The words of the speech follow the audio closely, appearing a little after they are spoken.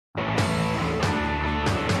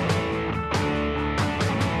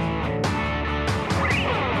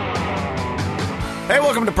Hey,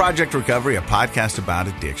 welcome to Project Recovery, a podcast about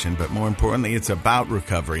addiction, but more importantly, it's about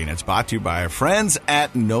recovery, and it's brought to you by our friends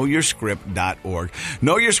at KnowYourScript.org.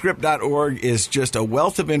 KnowYourScript.org is just a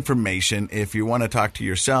wealth of information if you want to talk to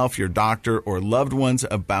yourself, your doctor, or loved ones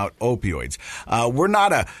about opioids. We're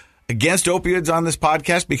not against opioids on this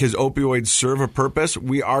podcast because opioids serve a purpose.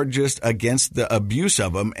 We are just against the abuse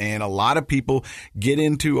of them, and a lot of people get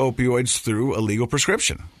into opioids through a legal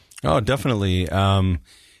prescription. Oh, definitely.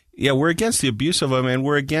 Yeah, we're against the abuse of them, and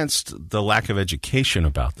we're against the lack of education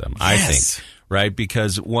about them, I think, right?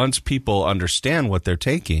 Because once people understand what they're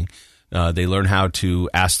taking, they learn how to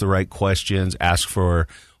ask the right questions, ask for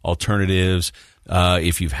alternatives.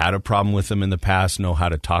 If you've had a problem with them in the past, know how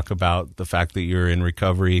to talk about the fact that you're in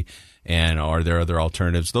recovery and are there other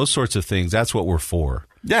alternatives, those sorts of things. That's what we're for.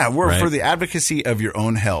 Yeah, we're for the advocacy of your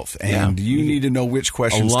own health, and you need to know which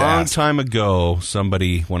questions to ask. A long time ago,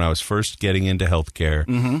 somebody, when I was first getting into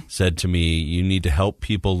healthcare, said to me, you need to help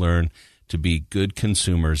people learn to be good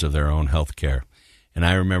consumers of their own healthcare. And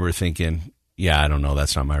I remember thinking, yeah, I don't know,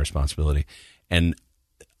 that's not my responsibility. And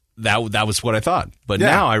that was what I thought. But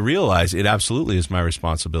now I realize it absolutely is my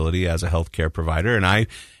responsibility as a healthcare provider, and I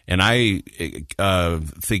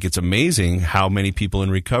think it's amazing how many people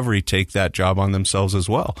in recovery take that job on themselves as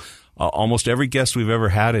well. Almost every guest we've ever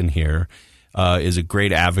had in here is a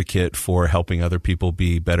great advocate for helping other people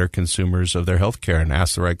be better consumers of their health care and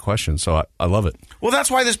ask the right questions. So I love it. Well,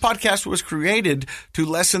 that's why this podcast was created, to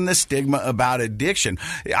lessen the stigma about addiction.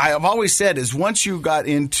 I've always said is once you got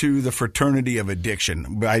into the fraternity of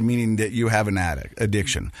addiction, by meaning that you have an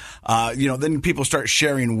addiction, then people start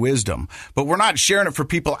sharing wisdom. But we're not sharing it for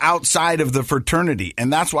people outside of the fraternity.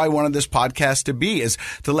 And that's why I wanted this podcast to be, is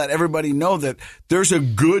to let everybody know that there's a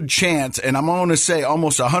good chance, and I'm going to say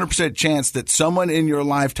almost 100% chance, that someone in your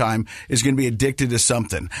lifetime is going to be addicted to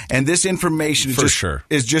something. And this information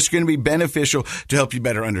is just going to be beneficial to help you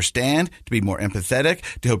better understand, to be more empathetic,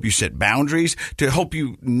 to help you set boundaries, to help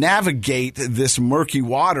you navigate this murky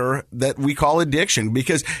water that we call addiction,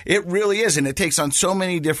 because it really is, and it takes on so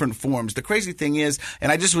many different forms. The crazy thing is,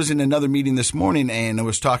 and I just was in another meeting this morning, and I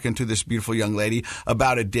was talking to this beautiful young lady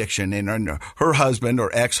about addiction, and her husband or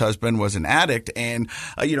ex-husband was an addict, and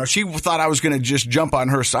she thought I was going to just jump on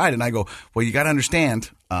her side, and I go, well, you got to understand,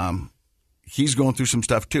 he's going through some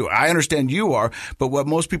stuff too. I understand you are, but what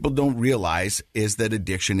most people don't realize is that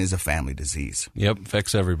addiction is a family disease. Yep,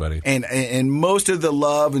 affects everybody. And most of the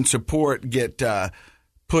love and support get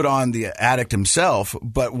put on the addict himself,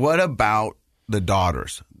 but what about the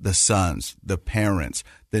daughters, the sons, the parents,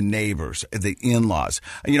 the neighbors, the in-laws?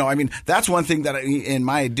 That's one thing that in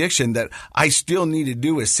my addiction that I still need to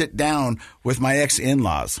do is sit down with my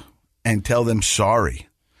ex-in-laws and tell them sorry.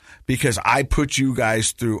 Because I put you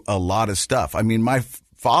guys through a lot of stuff. I mean, my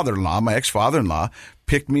father-in-law, my ex-father-in-law,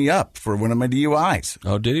 picked me up for one of my DUIs.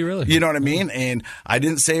 Oh, did he really? You know what I mean? And I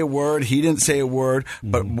didn't say a word. He didn't say a word.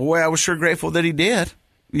 But boy, I was sure grateful that he did.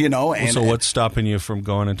 So what's stopping you from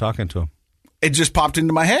going and talking to him? It just popped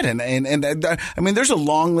into my head. And there's a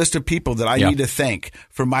long list of people that I need to thank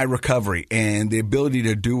for my recovery and the ability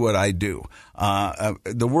to do what I do.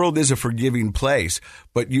 The world is a forgiving place,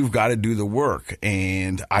 but you've got to do the work.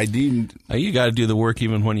 And I didn't. You got to do the work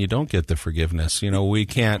even when you don't get the forgiveness. We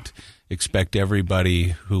can't expect everybody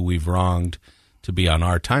who we've wronged to be on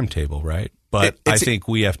our timetable, right? But I think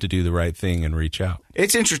we have to do the right thing and reach out.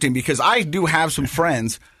 It's interesting because I do have some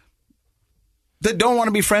friends that don't want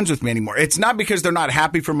to be friends with me anymore. It's not because they're not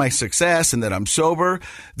happy for my success and that I'm sober,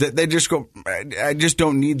 that they just go, I just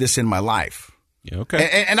don't need this in my life. Yeah,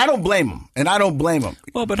 okay. And I don't blame them.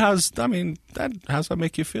 Well, but how's that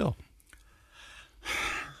make you feel?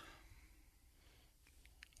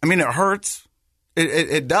 It hurts.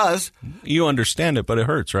 It does. You understand it, but it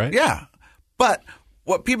hurts, right? Yeah. But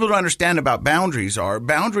what people don't understand about boundaries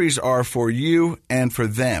are for you and for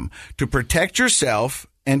them, to protect yourself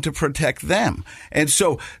and to protect them. And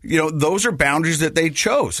so, those are boundaries that they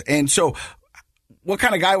chose. And so what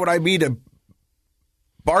kind of guy would I be to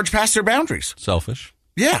barge past their boundaries? Selfish.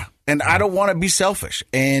 Yeah. And I don't want to be selfish.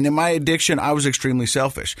 And in my addiction, I was extremely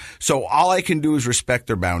selfish. So all I can do is respect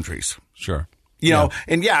their boundaries. Sure. And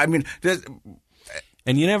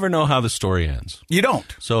and you never know how the story ends. You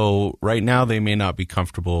don't. So right now they may not be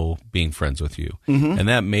comfortable being friends with you. Mm-hmm. And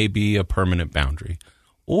that may be a permanent boundary.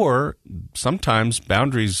 Or sometimes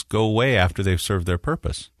boundaries go away after they've served their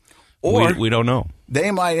purpose. Or we don't know. They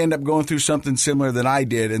might end up going through something similar than I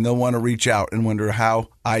did, and they'll want to reach out and wonder how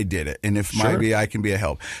I did it, and if maybe I can be a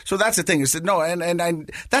help. So that's the thing. That's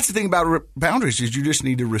the thing about boundaries is you just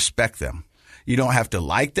need to respect them. You don't have to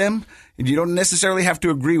like them, and you don't necessarily have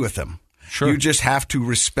to agree with them. Sure. You just have to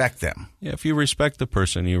respect them. Yeah, if you respect the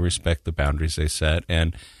person, you respect the boundaries they set.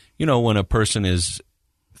 And, when a person is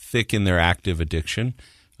thick in their active addiction,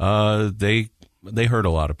 they hurt a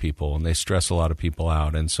lot of people and they stress a lot of people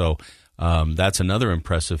out. And so that's another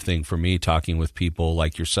impressive thing for me, talking with people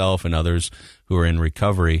like yourself and others who are in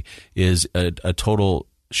recovery, is a total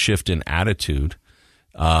shift in attitude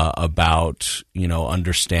about,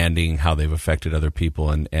 understanding how they've affected other people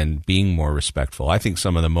and being more respectful. I think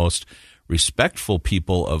some of the most respectful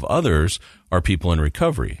people of others are people in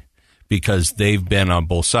recovery, because they've been on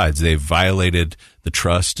both sides. They've violated the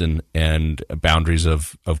trust and boundaries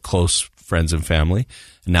of close friends and family.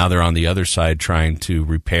 And now they're on the other side trying to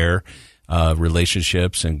repair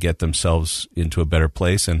relationships and get themselves into a better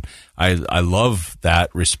place. And I love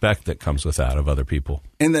that respect that comes with that of other people.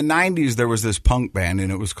 In the 90s, there was this punk band,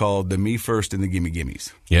 and it was called the Me First and the Gimme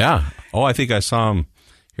Gimmes. Yeah. Oh, I think I saw them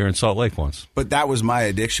here in Salt Lake once. But that was my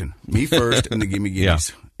addiction, Me First and the Gimme Gimmes.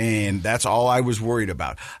 Yeah. And that's all I was worried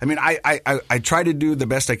about. I mean, I tried to do the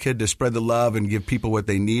best I could to spread the love and give people what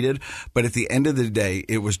they needed. But at the end of the day,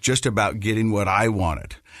 it was just about getting what I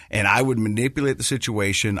wanted. And I would manipulate the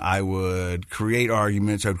situation. I would create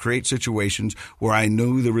arguments. I would create situations where I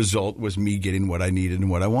knew the result was me getting what I needed and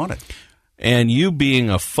what I wanted. And you being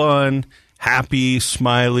a fun, happy,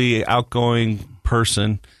 smiley, outgoing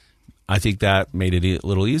person, I think that made it a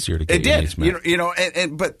little easier to get it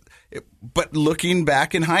did. But looking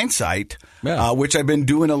back in hindsight, which I've been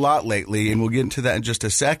doing a lot lately, and we'll get into that in just a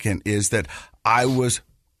second, is that I was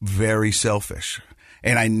very selfish.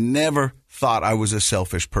 And I never thought I was a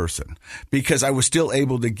selfish person, because I was still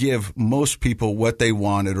able to give most people what they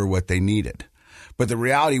wanted or what they needed. But the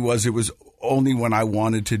reality was, it was only when I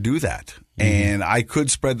wanted to do that. Mm-hmm. And I could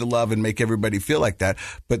spread the love and make everybody feel like that.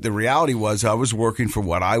 But the reality was, I was working for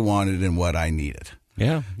what I wanted and what I needed.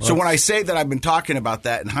 Yeah. Well, so when I say that I've been talking about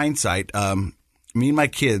that in hindsight, me and my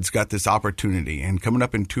kids got this opportunity, and coming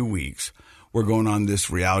up in 2 weeks, we're going on this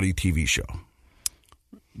reality TV show.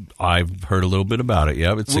 I've heard a little bit about it.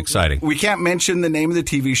 Yeah, it's exciting. We can't mention the name of the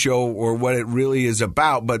TV show or what it really is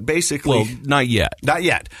about, but basically... Well, not yet. Not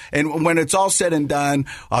yet. And when it's all said and done,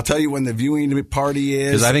 I'll tell you when the viewing party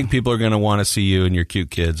is. Because I think people are going to want to see you and your cute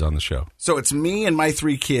kids on the show. So it's me and my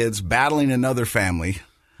 3 kids battling another family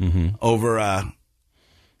over a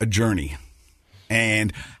journey,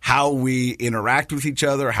 and how we interact with each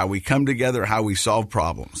other, how we come together, how we solve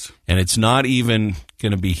problems. And it's not even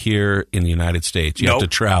going to be here in the United States. You have to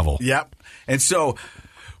travel. Yep. And so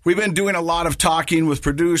we've been doing a lot of talking with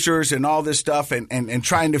producers and all this stuff, and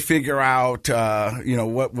trying to figure out,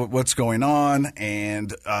 what's going on.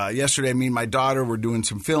 And yesterday, me and my daughter were doing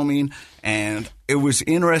some filming, and it was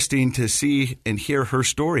interesting to see and hear her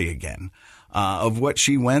story again. Of what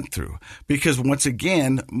she went through, because once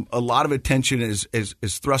again, a lot of attention is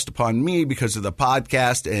thrust upon me because of the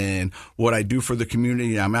podcast and what I do for the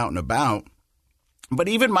community. I'm out and about, but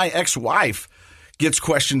even my ex-wife gets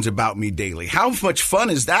questions about me daily. How much fun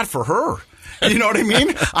is that for her? You know what I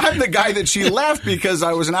mean? I'm the guy that she left because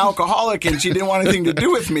I was an alcoholic and she didn't want anything to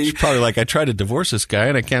do with me. She's probably like, I tried to divorce this guy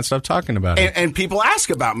and I can't stop talking about it. And people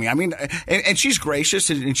ask about me. I mean, and she's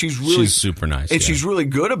gracious, and she's super nice. And she's really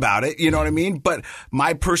good about it. You know what I mean? But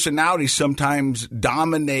my personality sometimes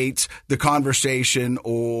dominates the conversation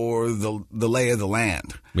or the lay of the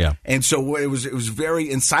land. Yeah. And so it was very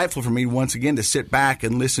insightful for me once again to sit back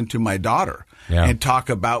and listen to my daughter and talk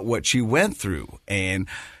about what she went through. And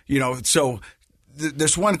so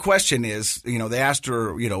this one question is, they asked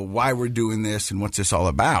her, why we're doing this and what's this all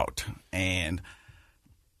about. And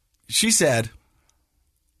she said,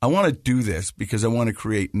 I want to do this because I want to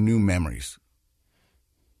create new memories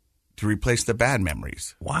to replace the bad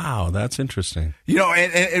memories. Wow, that's interesting.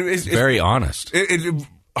 And it's very honest.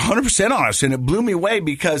 100% honest. And it blew me away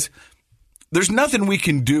because there's nothing we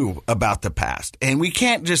can do about the past. And we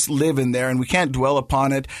can't just live in there, and we can't dwell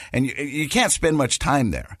upon it. And you can't spend much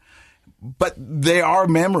time there. But they are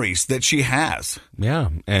memories that she has. Yeah,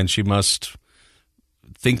 and she must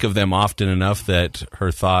think of them often enough that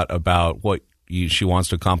her thought about what she wants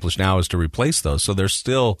to accomplish now is to replace those. So they're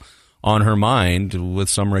still on her mind with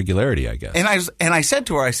some regularity, I guess. And I said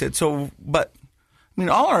to her, but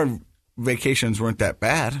all our vacations weren't that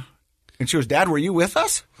bad. And she goes, Dad, were you with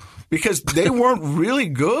us? Because they weren't really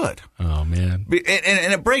good. Oh, man.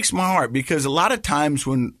 And it breaks my heart because a lot of times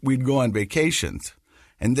when we'd go on vacations,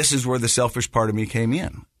 and this is where the selfish part of me came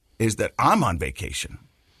in, is that I'm on vacation.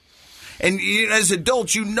 And as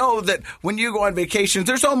adults, that when you go on vacations,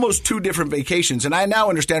 there's almost 2 different vacations. And I now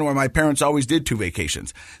understand why my parents always did 2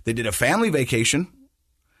 vacations. They did a family vacation,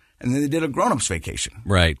 and then they did a grown-ups vacation.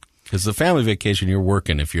 Right. Because the family vacation, you're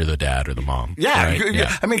working if you're the dad or the mom. Yeah, right?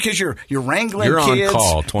 yeah. I mean, because you're wrangling you're kids. You're on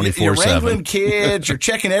call 24/7. You're wrangling kids. You're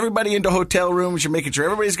checking everybody into hotel rooms. You're making sure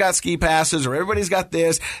everybody's got ski passes or everybody's got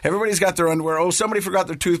this. Everybody's got their underwear. Oh, somebody forgot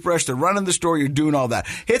their toothbrush. They're running the store. You're doing all that.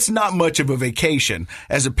 It's not much of a vacation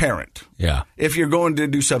as a parent. Yeah. If you're going to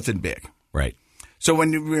do something big. Right. So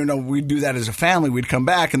when we do that as a family, we'd come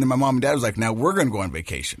back, and then my mom and dad was like, now we're going to go on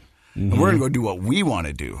vacation. And we're going to go do what we want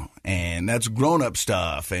to do. And that's grown-up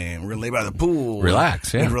stuff. And we're going to lay by the pool.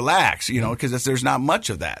 Relax, yeah. And relax, because there's not much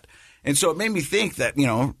of that. And so it made me think that,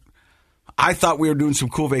 I thought we were doing some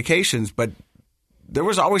cool vacations, but there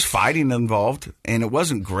was always fighting involved, and it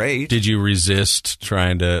wasn't great. Did you resist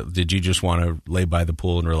did you just want to lay by the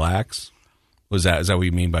pool and relax? Is that what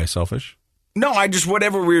you mean by selfish? No,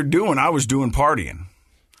 whatever we were doing, I was doing partying.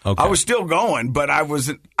 Okay. I was still going, but I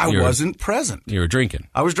wasn't present. You were drinking.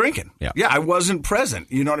 I was drinking. Yeah. Yeah, I wasn't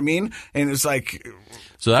present. You know what I mean? And it's like...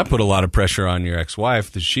 So that put a lot of pressure on your ex-wife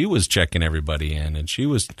that she was checking everybody in and she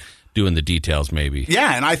was doing the details maybe.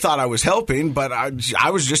 Yeah, and I thought I was helping, but I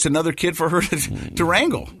was just another kid for her to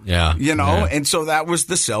wrangle. Yeah. Yeah. And so that was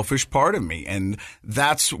the selfish part of me. And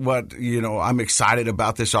that's what, I'm excited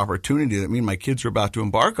about this opportunity that me and my kids are about to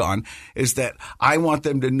embark on, is that I want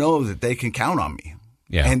them to know that they can count on me.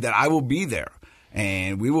 Yeah. And that I will be there.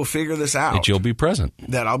 And we will figure this out. That you'll be present.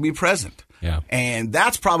 That I'll be present. Yeah. And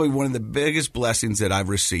that's probably one of the biggest blessings that I've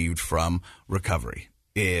received from recovery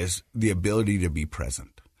is the ability to be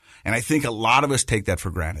present. And I think a lot of us take that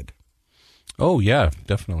for granted. Oh, yeah,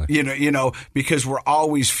 definitely. Because we're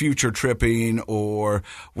always future tripping or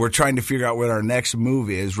we're trying to figure out what our next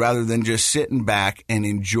move is rather than just sitting back and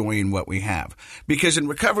enjoying what we have. Because in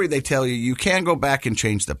recovery, they tell you can't go back and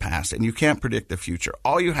change the past and you can't predict the future.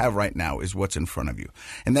 All you have right now is what's in front of you.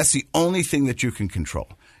 And that's the only thing that you can control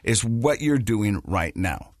is what you're doing right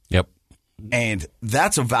now. Yep. And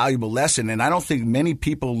that's a valuable lesson. And I don't think many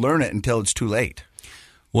people learn it until it's too late.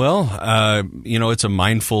 Well, it's a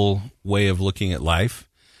mindful way of looking at life.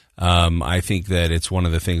 I think that it's one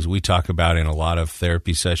of the things we talk about in a lot of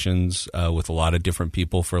therapy sessions with a lot of different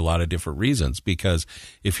people for a lot of different reasons. Because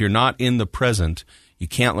if you're not in the present, you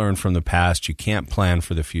can't learn from the past. You can't plan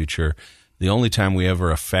for the future. The only time we ever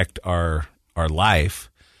affect our life,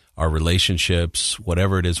 our relationships,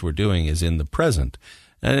 whatever it is we're doing, is in the present.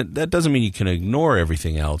 And that doesn't mean you can ignore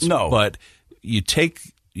everything else. No. But you take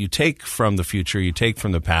from the future, you take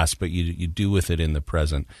from the past, but you do with it in the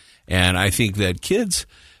present. And I think that kids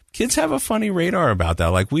have a funny radar about that.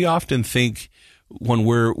 Like we often think when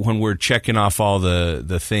we're checking off all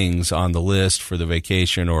the things on the list for the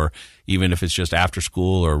vacation, or even if it's just after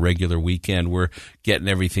school or a regular weekend, we're getting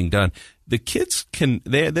everything done. The kids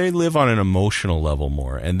they live on an emotional level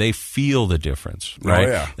more and they feel the difference, right?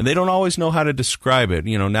 Oh, yeah. And they don't always know how to describe it.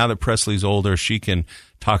 Now that Presley's older, she can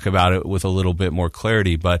talk about it with a little bit more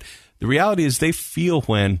clarity. But the reality is they feel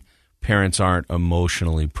when parents aren't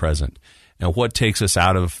emotionally present. And what takes us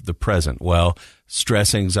out of the present? Well,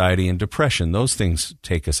 stress, anxiety, and depression, those things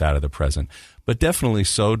take us out of the present. But definitely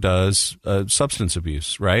so does substance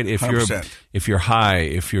abuse, right? If 100%. you're high,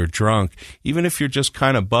 if you're drunk, even if you're just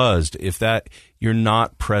kind of buzzed, you're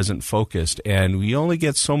not present focused. And we only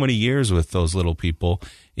get so many years with those little people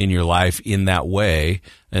in your life in that way.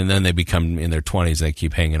 And then they become in their 20s, they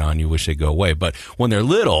keep hanging on. You wish they'd go away. But when they're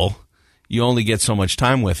little, you only get so much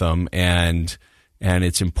time with them. And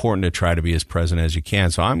it's important to try to be as present as you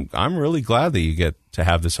can. So I'm really glad that you get to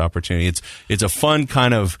have this opportunity. It's a fun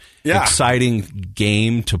kind of exciting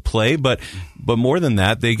game to play, but more than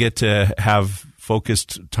that, they get to have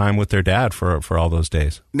focused time with their dad for all those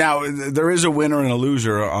days. Now, there is a winner and a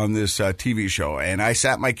loser on this TV show, and I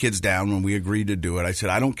sat my kids down when we agreed to do it. I said,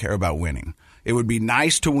 I don't care about winning. It would be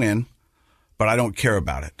nice to win, but I don't care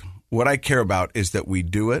about it. What I care about is that we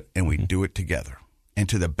do it and we do it together and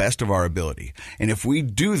to the best of our ability. And if we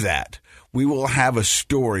do that, we will have a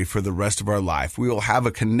story for the rest of our life. We will have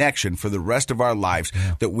a connection for the rest of our lives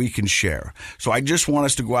that we can share. So I just want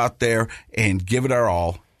us to go out there and give it our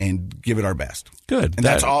all and give it our best. Good. And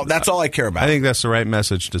that's all I care about. I think that's the right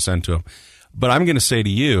message to send to them. But I'm going to say to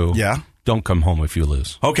you, don't come home if you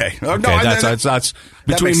lose. Okay. No, that's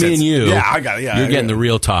between me and you. Yeah, I got it. Yeah, you're getting the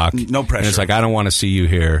real talk. No pressure. And it's like, I don't want to see you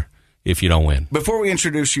here, if you don't win. Before we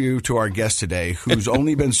introduce you to our guest today, who's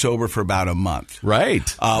only been sober for about a month, right?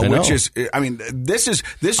 Which is, I mean, this is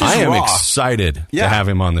I am raw. Excited to have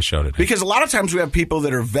him on the show today, because a lot of times we have people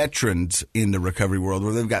that are veterans in the recovery world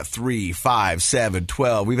where they've got 3, 5, 7,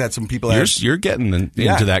 12. We've had some people that you're getting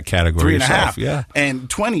into that category 3.5, yourself, and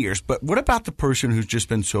 20 years. But what about the person who's just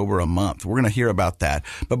been sober a month? We're going to hear about that.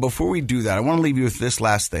 But before we do that, I want to leave you with this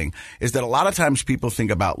last thing: is that a lot of times people think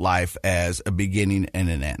about life as a beginning and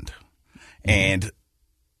an end. And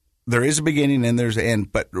there is a beginning and there's an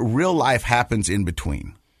end, but real life happens in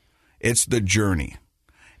between. It's the journey.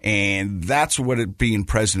 And that's what being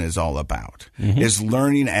present is all about, is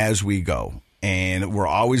learning as we go. And we're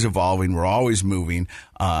always evolving. We're always moving.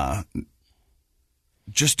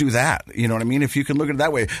 Just do that. You know what I mean? If you can look at it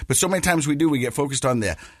that way. But so many times we get focused on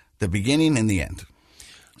the beginning and the end.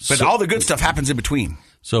 But all the good stuff happens in between.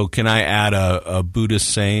 So can I add a Buddhist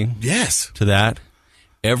saying to that?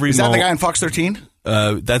 Is that the guy in Fox 13?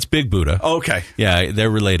 That's Big Buddha. Oh, okay. Yeah,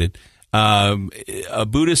 they're related. A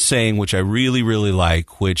Buddhist saying, which I really, really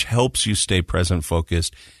like, which helps you stay present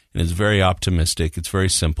focused and is very optimistic. It's very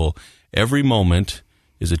simple. Every moment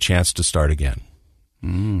is a chance to start again.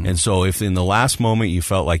 And so if in the last moment you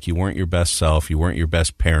felt like you weren't your best self, you weren't your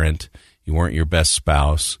best parent, you weren't your best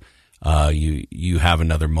spouse, you have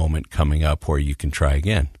another moment coming up where you can try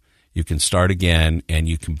again. You can start again, and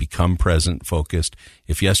you can become present, focused.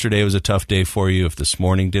 If yesterday was a tough day for you, if this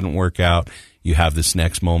morning didn't work out, you have this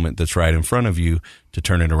next moment that's right in front of you to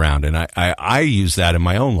turn it around. And I use that in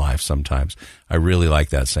my own life sometimes. I really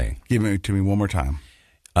like that saying. Give it to me one more time.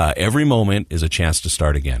 Every moment is a chance to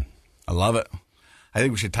start again. I love it. I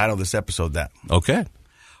think we should title this episode that. Okay.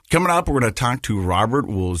 Coming up, we're going to talk to Robert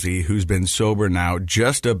Woolsey, who's been sober now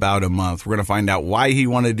just about a month. We're going to find out why he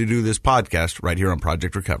wanted to do this podcast right here on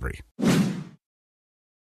Project Recovery.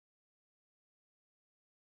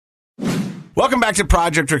 Welcome back to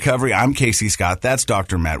Project Recovery. I'm Casey Scott. That's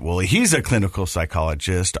Dr. Matt Woolley. He's a clinical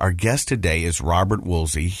psychologist. Our guest today is Robert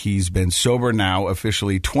Woolsey. He's been sober now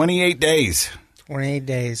officially 28 days. 28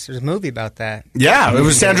 days. There's a movie about that. Yeah, it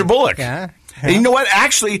was Sandra Bullock. Yeah. And you know what?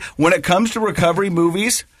 Actually, when it comes to recovery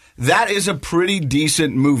movies, that is a pretty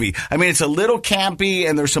decent movie. I mean, it's a little campy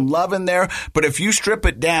and there's some love in there, but if you strip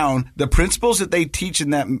it down, the principles that they teach in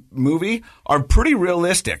that movie are pretty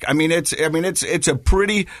realistic. I mean, it's a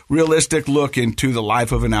pretty realistic look into the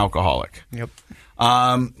life of an alcoholic. Yep.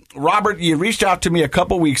 Robert, you reached out to me a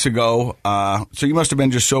couple weeks ago, so you must have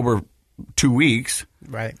been just sober 2 weeks.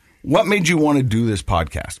 Right. What made you want to do this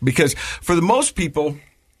podcast? Because for the most people,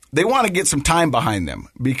 they want to get some time behind them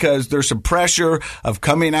because there's some pressure of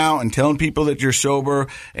coming out and telling people that you're sober,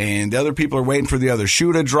 and the other people are waiting for the other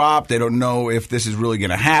shoe to drop. They don't know if this is really going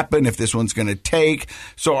to happen, if this one's going to take.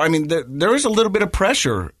 So, I mean, there is a little bit of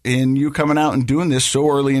pressure in you coming out and doing this so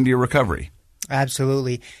early into your recovery.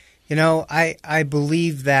 Absolutely. You know, I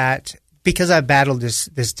believe that because I've battled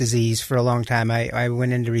this disease for a long time, I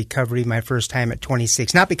went into recovery my first time at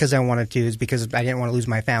 26. Not because I wanted to, it's because I didn't want to lose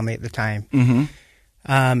my family at the time. Mm-hmm.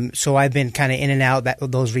 So I've been kind of in and out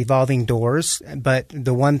those revolving doors. But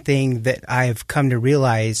the one thing that I've come to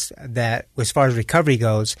realize that as far as recovery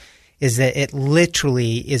goes is that it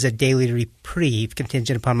literally is a daily reprieve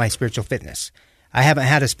contingent upon my spiritual fitness. I haven't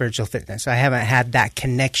had a spiritual fitness. I haven't had that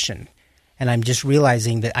connection. And I'm just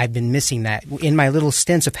realizing that I've been missing that. In my little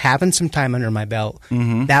stints of having some time under my belt,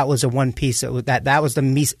 that was the one piece that was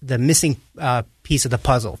the missing piece of the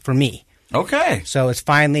puzzle for me. Okay. So it's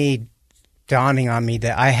finally dawning on me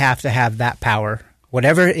that I have to have that power.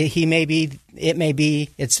 Whatever he may be, it may be.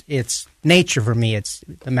 It's nature for me. It's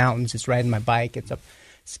the mountains. It's riding my bike. It's up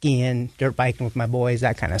skiing, dirt biking with my boys,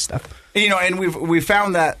 that kind of stuff. You know, and we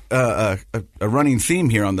found that a running theme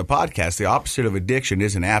here on the podcast. The opposite of addiction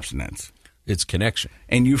isn't abstinence. It's connection.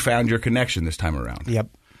 And you found your connection this time around. Yep.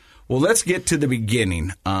 Well, let's get to the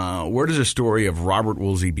beginning. Where does the story of Robert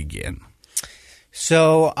Woolsey begin?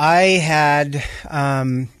 So I had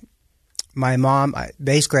my mom.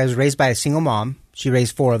 Basically, I was raised by a single mom. She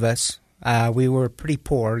raised 4 of us. We were pretty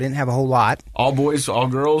poor. Didn't have a whole lot. All boys, all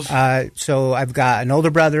girls? So I've got an older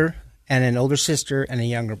brother and an older sister and a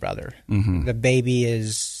younger brother. Mm-hmm. The baby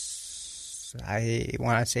is, I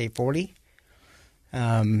want to say 40.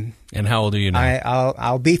 And how old are you now?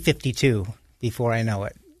 I'll be 52 before I know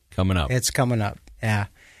it. Coming up. It's coming up, yeah.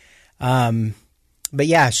 But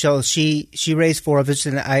yeah, so she raised 4 of us,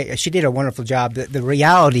 and she did a wonderful job. The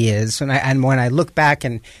reality is, and when I look back,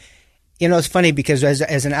 and you know, it's funny because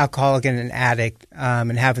as an alcoholic and an addict,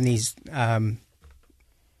 and having these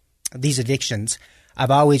addictions,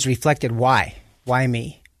 I've always reflected why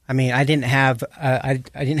me. I mean, I didn't have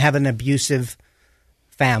an abusive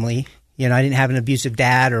family. You know, I didn't have an abusive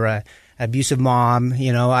dad or a abusive mom.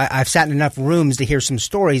 You know, I've sat in enough rooms to hear some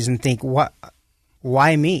stories and think,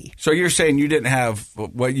 why me? So you're saying you didn't have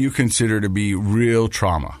what you consider to be real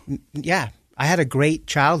trauma? Yeah. I had a great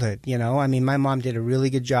childhood, you know. I mean, my mom did a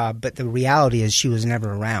really good job, but the reality is she was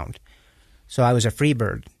never around. So I was a free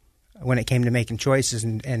bird. When it came to making choices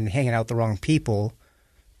and hanging out with the wrong people,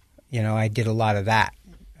 you know, I did a lot of that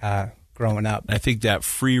growing up. I think that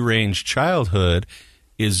free-range childhood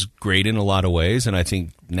is great in a lot of ways, and I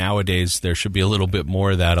think nowadays there should be a little bit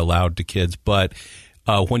more of that allowed to kids. But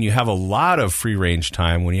when you have a lot of free-range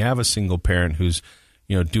time, when you have a single parent who's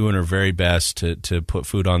doing her very best to put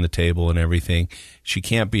food on the table and everything, she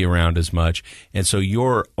can't be around as much. And so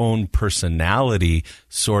your own personality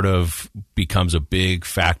sort of becomes a big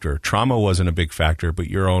factor. Trauma wasn't a big factor, but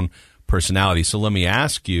your own personality. So let me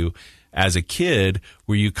ask you, as a kid,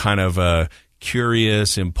 were you kind of a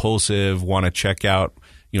curious, impulsive, want to check out,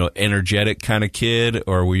 energetic kind of kid,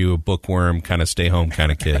 or were you a bookworm, kind of stay home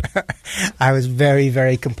kind of kid? I was very,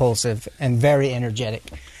 very compulsive and very energetic.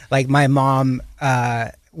 Like my mom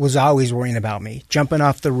was always worrying about me, jumping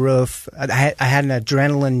off the roof. I had an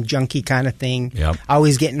adrenaline junkie kind of thing. Yep.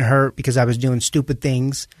 Always getting hurt because I was doing stupid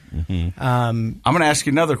things. Mm-hmm. I'm going to ask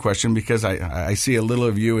you another question because I see a little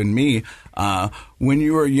of you in me. When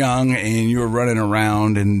you were young and you were running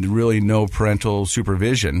around and really no parental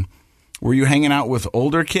supervision, were you hanging out with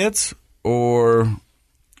older kids or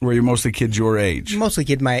were you mostly kids your age? Mostly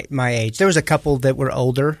kids my age. There was a couple that were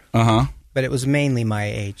older. Uh-huh. But it was mainly my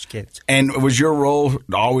age kids. And was your role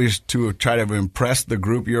always to try to impress the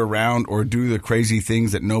group you're around or do the crazy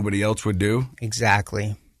things that nobody else would do?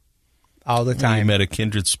 Exactly. All the time. You met a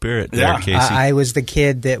kindred spirit there, Casey. I was the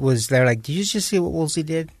kid that was there like, did you just see what Woolsey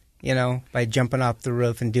did? By jumping off the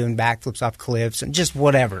roof and doing backflips off cliffs and just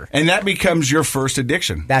whatever. And that becomes your first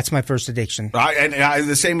addiction. That's my first addiction.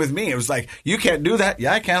 The same with me. It was like, you can't do that.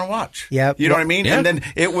 Yeah, I can't watch. Yep. You know what I mean? Yep. And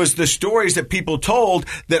then it was the stories that people told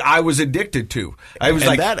that I was addicted to.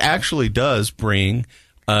 That actually does bring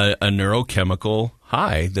a neurochemical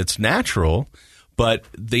high that's natural. But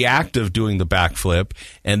the act of doing the backflip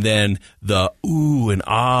and then the ooh and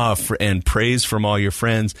ah and praise from all your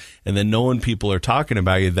friends and then knowing people are talking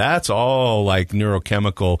about you, that's all like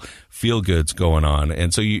neurochemical feel-goods going on.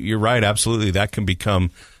 And so you're right, absolutely, that can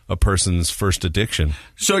become a person's first addiction.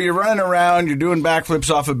 So you're running around, you're doing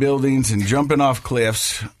backflips off of buildings and jumping off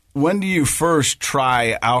cliffs. When do you first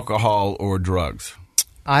try alcohol or drugs?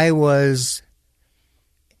 I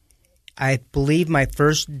believe my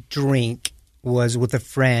first drink was with a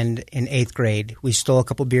friend in 8th grade. We stole a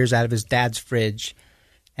couple beers out of his dad's fridge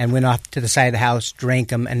and went off to the side of the house, drank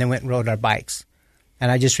them, and then went and rode our bikes.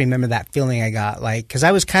 And I just remember that feeling I got, because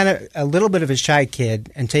I was kind of a little bit of a shy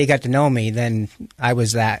kid until you got to know me. Then I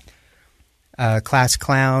was that class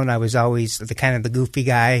clown. I was always the goofy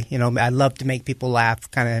guy. I loved to make people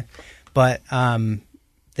laugh, kind of. But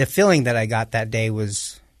the feeling that I got that day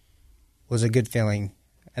was a good feeling.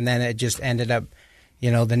 And then it just ended up,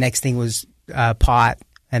 the next thing was pot,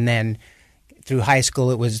 and then through high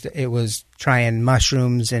school it was trying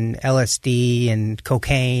mushrooms and LSD and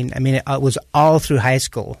cocaine. I mean, it was all through high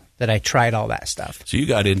school that I tried all that stuff. So you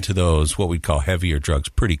got into those what we'd call heavier drugs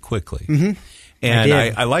pretty quickly. Mm-hmm. And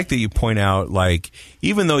I like that you point out,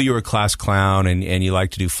 even though you were a class clown and you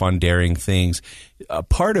like to do fun, daring things, a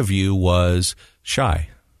part of you was shy.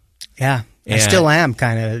 Yeah, I still am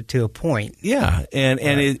kind of to a point. Yeah, and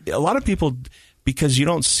a lot of people, because you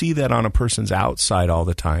don't see that on a person's outside all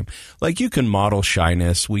the time. Like, you can model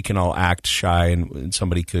shyness. We can all act shy, and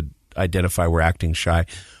somebody could identify we're acting shy.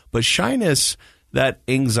 But shyness, that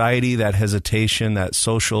anxiety, that hesitation, that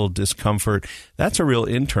social discomfort, that's a real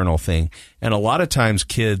internal thing. And a lot of times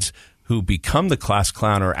kids who become the class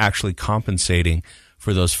clown are actually compensating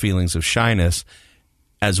for those feelings of shyness,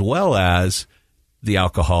 as well as the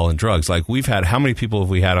alcohol and drugs. Like, how many people have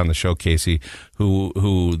we had on the show, Casey,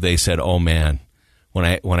 who they said, oh man, when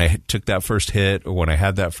I took that first hit or when I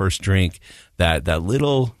had that first drink, that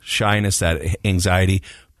little shyness, that anxiety,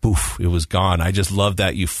 poof, it was gone. I just love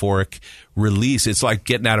that euphoric release. It's like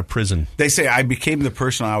getting out of prison. They say I became the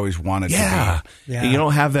person I always wanted to be. Yeah. You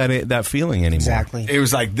don't have that feeling anymore. Exactly. It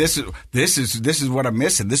was like, this is what I'm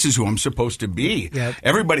missing. This is who I'm supposed to be. Yep.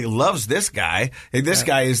 Everybody loves this guy. This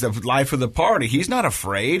guy is the life of the party. He's not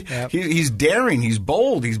afraid. Yep. He's daring. He's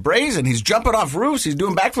bold. He's brazen. He's jumping off roofs. He's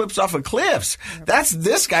doing backflips off of cliffs. Yep. That's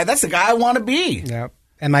this guy. That's the guy I want to be. Yep.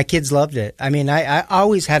 And my kids loved it. I mean, I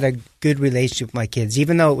always had a good relationship with my kids,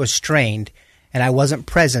 even though it was strained and I wasn't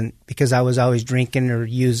present because I was always drinking or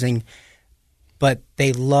using. But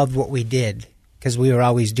they loved what we did. because we were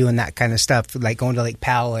always doing that kind of stuff, like going to Lake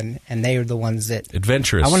Powell, and they were the ones that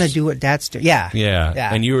adventurous. I want to do what Dad's doing. Yeah.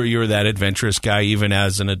 And you were that adventurous guy even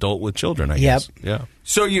as an adult with children, I guess. Yeah.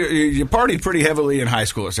 So you partied pretty heavily in high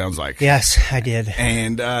school, it sounds like. Yes, I did.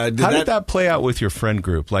 And how did that play out with your friend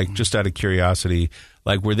group? Like, just out of curiosity,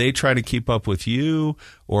 like, were they trying to keep up with you,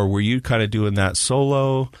 or were you kind of doing that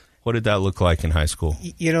solo? What did that look like in high school?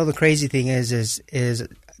 You know, the crazy thing is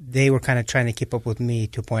they were kind of trying to keep up with me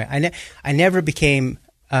to a point. I never became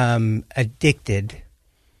addicted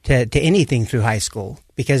to anything through high school,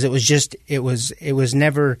 because it was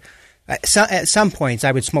never. At some points,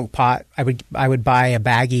 I would smoke pot. I would buy a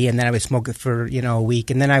baggie, and then I would smoke it for a week,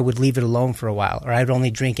 and then I would leave it alone for a while, or I'd only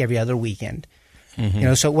drink every other weekend.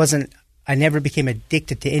 Mm-hmm. So it wasn't. I never became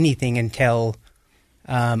addicted to anything until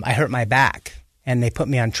I hurt my back, and they put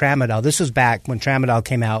me on tramadol. This was back when tramadol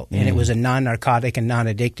came out, and it was a non-narcotic and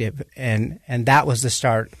non-addictive, and that was the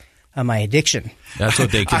start of my addiction. That's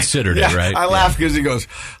what they considered it, right? I laugh because he goes,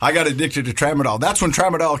 I got addicted to tramadol. That's when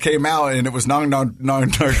tramadol came out, and it was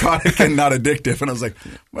non-narcotic and not addictive. And I was like,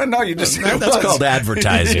 well, no, you just that's called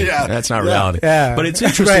advertising. That's not reality. Yeah. But it's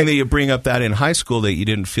interesting that you bring up that in high school that you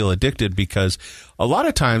didn't feel addicted, because a lot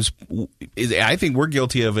of times, I think we're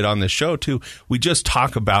guilty of it on this show too. We just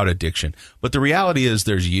talk about addiction. But the reality is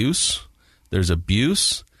there's use, there's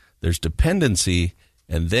abuse, there's dependency,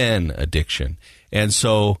 and then addiction. And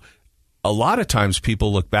so a lot of times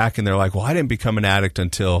people look back and they're like, well, I didn't become an addict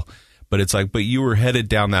until, but it's like, but you were headed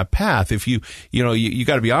down that path. If you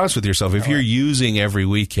got to be honest with yourself. If you're using every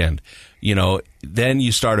weekend, then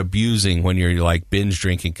you start abusing when you're like binge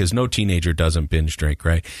drinking, because no teenager doesn't binge drink,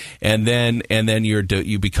 right? And then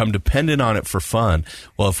you become dependent on it for fun.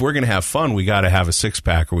 Well, if we're going to have fun, we got to have a six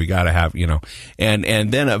pack, or we got to have,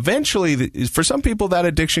 and then eventually, for some people that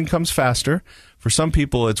addiction comes faster. For some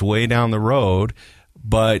people, it's way down the road,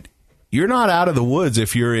 but you're not out of the woods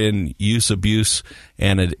if you're in use, abuse,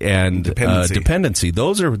 and dependency.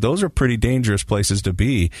 Those are pretty dangerous places to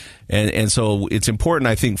be, and so it's important,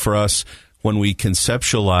 I think, for us when we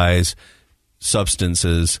conceptualize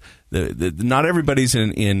substances. Not everybody's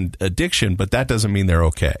in addiction, but that doesn't mean they're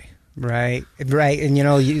okay. Right.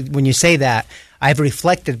 And when you say that, I've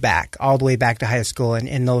reflected back all the way back to high school and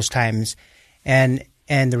in those times,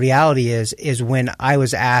 and the reality is when I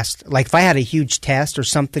was asked, like if I had a huge test or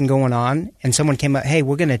something going on, and someone came up, hey,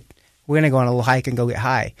 we're gonna go on a little hike and go get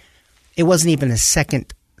high. It wasn't even a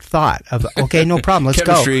second thought of, okay, no problem, let's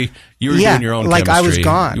chemistry, go. You were doing your own like chemistry. I was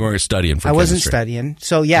gone. You weren't studying for I chemistry. wasn't studying.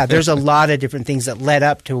 So yeah, there's a lot of different things that led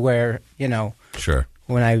up to where, Sure.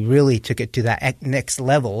 When I really took it to that next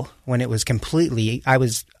level, when it was I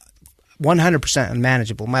was 100%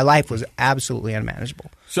 unmanageable. My life was absolutely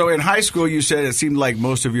unmanageable. So in high school, you said it seemed like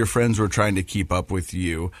most of your friends were trying to keep up with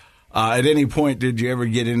you. At any point, did you ever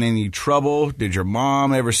get in any trouble? Did your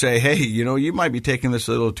mom ever say, hey, you might be taking this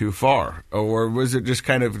a little too far? Or was it just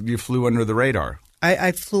kind of you flew under the radar?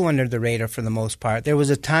 I flew under the radar for the most part. There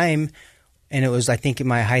was a time, and it was, I think, in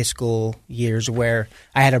my high school years, where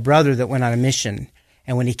I had a brother that went on a mission.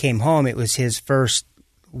 And when he came home, it was his first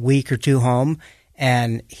week or two home.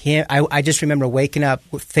 And I just remember waking up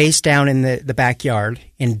face down in the backyard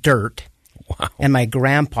in dirt. Wow. And my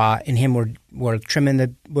grandpa and him were trimming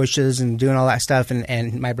the bushes and doing all that stuff.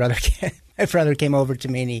 And my brother came over to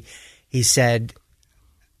me and he said,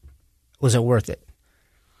 was it worth it?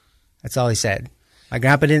 That's all he said. My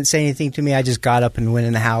grandpa didn't say anything to me. I just got up and went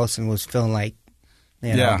in the house and was feeling like,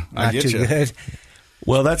 not too good.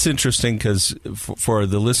 Well, that's interesting because for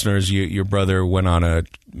the listeners, your brother went on a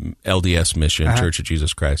LDS mission, Church of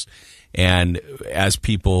Jesus Christ. And as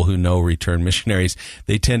people who know returned missionaries,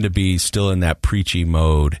 they tend to be still in that preachy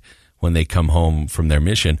mode when they come home from their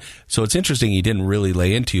mission. So it's interesting he didn't really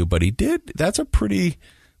lay into you, but he did. That's a pretty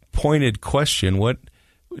pointed question. What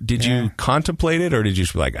did you contemplate it, or did you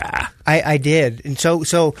just be like, I did. And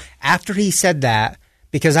so after he said that,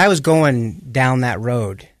 because I was going down that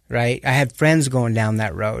road, right? I had friends going down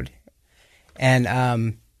that road.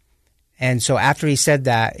 And so after he said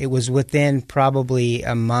that, it was within probably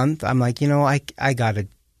a month. I'm like, I got to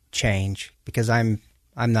change because I'm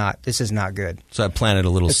not, this is not good. So I planted a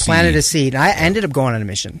little seed. Planted a seed. I ended up going on a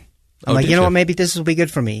mission. I'm like, what, maybe this will be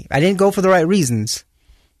good for me. I didn't go for the right reasons.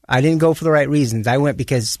 I went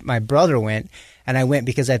because my brother went, and I went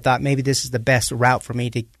because I thought maybe this is the best route for me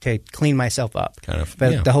to clean myself up.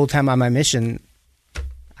 But the whole time on my mission,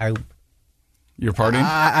 You're partying?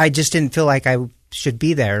 I just didn't feel like I should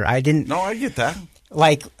be there. I didn't. No, I get that.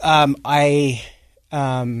 Like, I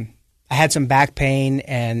had some back pain,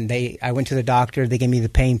 and I went to the doctor. They gave me the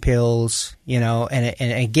pain pills, and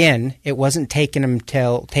again, it wasn't taking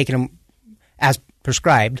them as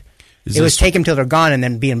prescribed. It was take them till they're gone and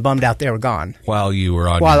then being bummed out they were gone. While you were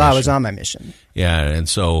on While your I mission. was on my mission. Yeah, and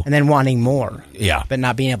then wanting more. Yeah. But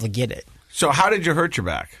not being able to get it. So how did you hurt your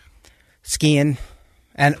back? Skiing.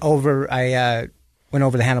 And I went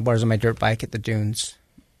over the handlebars on my dirt bike at the dunes.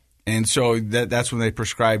 And so that's when they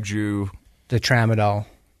prescribed you the tramadol.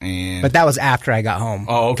 And but that was after I got home.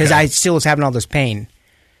 Oh, okay. Because I still was having all this pain.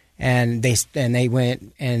 And they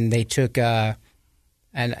went and they took an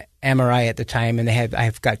MRI at the time, and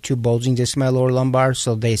I've got 2 bulging discs in my lower lumbar,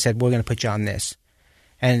 so they said, we're going to put you on this.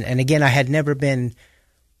 And again, I had never been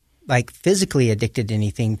like physically addicted to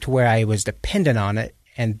anything to where I was dependent on it,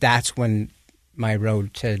 and that's when my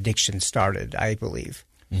road to addiction started, I believe.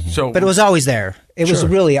 Mm-hmm. But it was always there. It was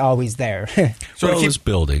really always there. So it was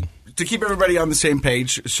building. To keep everybody on the same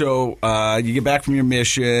page, so you get back from your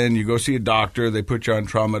mission, you go see a doctor, they put you on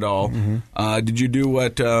tramadol. Mm-hmm. Did you do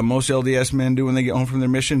what most LDS men do when they get home from their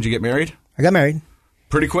mission? Did you get married? I got married.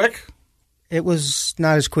 Pretty quick? It was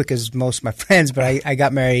not as quick as most of my friends, but I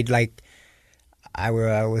got married like I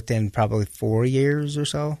were within probably 4 years or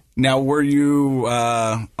so. Now, were you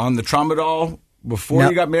on the tramadol before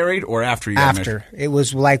you got married or after you got married? After. It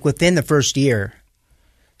was like within the first year.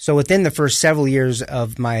 So within the first several years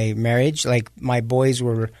of my marriage, like my boys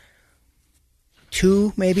were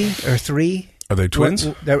 2 maybe or 3. Are they twins?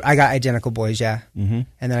 I got identical boys, yeah. Mm-hmm.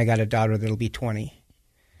 And then I got a daughter that'll be 20.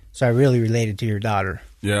 So I really related to your daughter.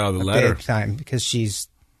 Yeah, the letter. Big time, because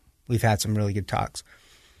we've had some really good talks.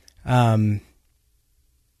 Yeah.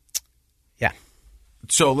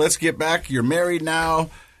 So let's get back. You're married now.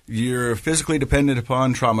 You're physically dependent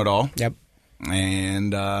upon tramadol. Yep.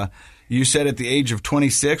 And you said at the age of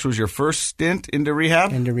 26 was your first stint into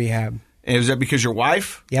rehab? Into rehab. And was that because your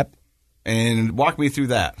wife? Yep. And walk me through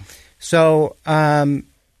that. So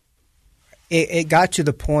it got to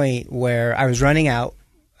the point where I was running out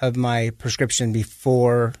of my prescription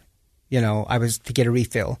before, I was to get a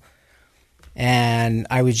refill. And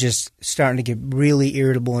I was just starting to get really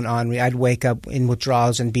irritable and ornery. I'd wake up in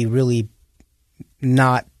withdrawals and be really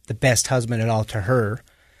not the best husband at all to her.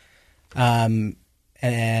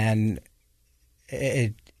 And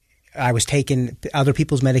I was taking other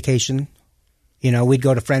people's medication. We'd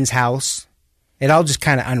go to friend's house. It all just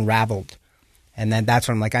kind of unraveled. And then that's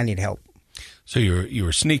when I'm like, I need help. So you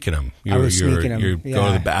were sneaking them. I was sneaking them. You go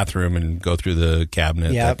to the bathroom and go through the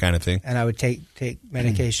cabinet, that kind of thing. And I would take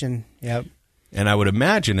medication. Yep. And I would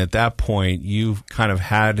imagine at that point you've kind of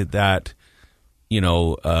had that,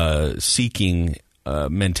 seeking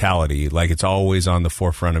mentality. Like it's always on the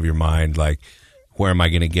forefront of your mind. Like, where am I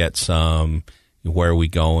going to get some? Where are we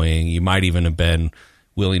going? You might even have been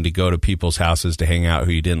willing to go to people's houses to hang out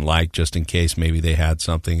who you didn't like, just in case maybe they had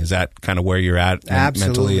something. Is that kind of where you're at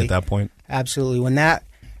mentally at that point? Absolutely. When that,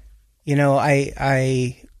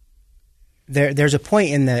 there's a point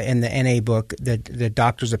in the NA book, the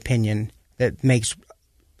doctor's opinion, that makes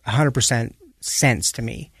 100% sense to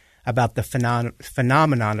me about the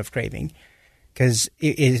phenomenon of craving. Because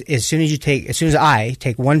as soon as I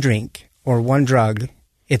take one drink or one drug,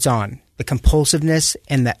 it's on. The compulsiveness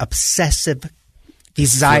and the obsessive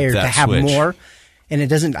desire to have more,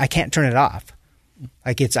 and I can't turn it off.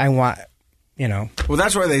 Like I want, Well,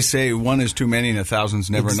 that's why they say one is too many and 1,000's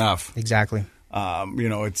never enough. Exactly. When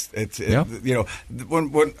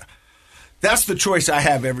that's the choice I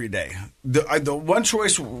have every day. The one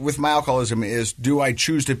choice with my alcoholism is, do I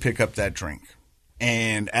choose to pick up that drink?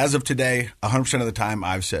 And as of today, 100% of the time,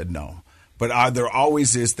 I've said no. But there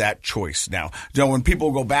always is that choice. Now, when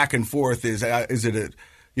people go back and forth, is it a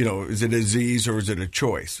disease or is it a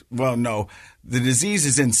choice? Well, no, the disease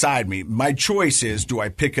is inside me. My choice is, do I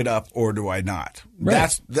pick it up or do I not?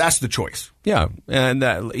 Right. That's the choice. Yeah, and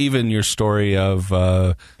even your story of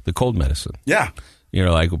the cold medicine. Yeah.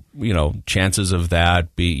 Chances of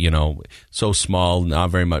that be, so small, not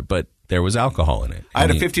very much, but there was alcohol in it. I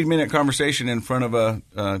had a 15-minute conversation in front of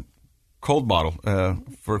a cold bottle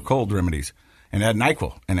for cold remedies, and it had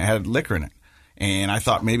NyQuil, and it had liquor in it. And I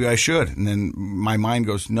thought maybe I should. And then my mind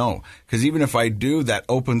goes, no. Because even if I do, that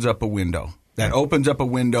opens up a window. That opens up a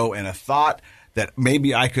window and a thought that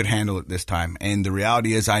maybe I could handle it this time. And the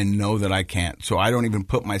reality is I know that I can't. So I don't even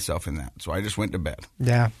put myself in that. So I just went to bed.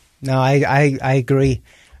 Yeah. No, I agree.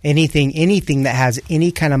 Anything that has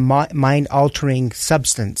any kind of mind-altering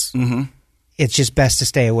substance, it's just best to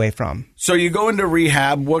stay away from. So you go into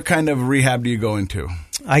rehab. What kind of rehab do you go into?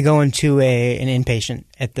 I go into an inpatient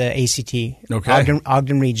at the ACT,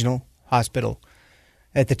 Ogden Regional Hospital.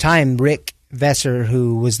 At the time, Rick Vesser,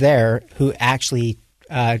 who was there, who actually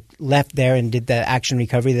left there and did the action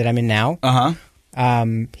recovery that I'm in now,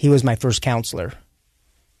 he was my first counselor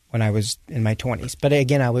when I was in my 20s. But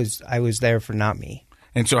again, I was there for not me.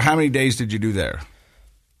 And so how many days did you do there?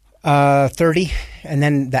 30, and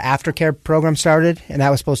then the aftercare program started, and that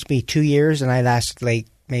was supposed to be 2 years, and I lasted like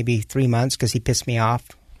maybe 3 months because he pissed me off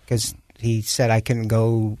because he said I couldn't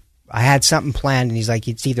go. I had something planned, and he's like,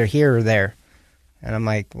 it's either here or there. And I'm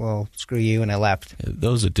like, well, screw you, and I left.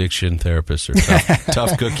 Those addiction therapists are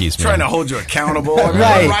tough cookies, man. Trying to hold you accountable. I mean,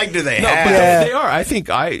 Right. What right do they No, have? but they are. I think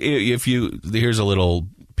here's a little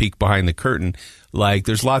peek behind the curtain. Like,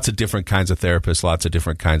 there's lots of different kinds of therapists, lots of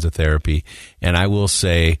different kinds of therapy. And I will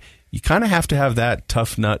say, you kind of have to have that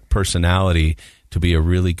tough nut personality to be a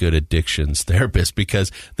really good addictions therapist,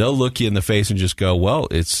 because they'll look you in the face and just go, well,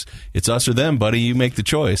 it's us or them, buddy. You make the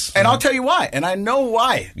choice. And I'll tell you why. And I know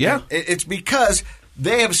why. Yeah. It's because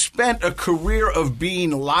they have spent a career of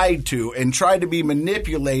being lied to and tried to be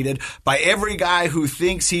manipulated by every guy who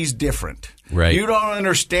thinks he's different. Right. You don't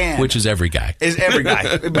understand. Which is every guy. Is every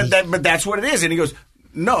guy. but that's what it is. And he goes,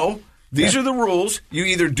 no. These are the rules. You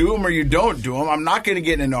either do them or you don't do them. I'm not going to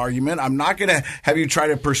get in an argument. I'm not going to have you try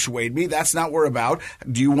to persuade me. That's not what we're about.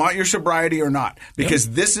 Do you want your sobriety or not? Because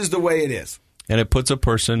this is the way it is. And it puts a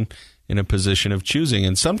person in a position of choosing.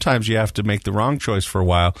 And sometimes you have to make the wrong choice for a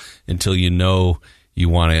while until you know you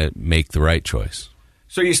want to make the right choice.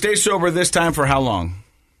 So you stay sober this time for how long?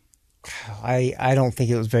 I don't think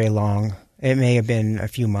it was very long. It may have been a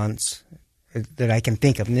few months that I can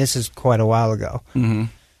think of, and this is quite a while ago. Mm-hmm.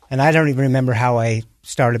 And I don't even remember how I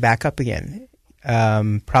started back up again.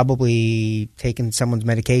 Probably taking someone's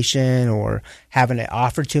medication or having it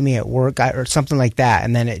offered to me at work or something like that.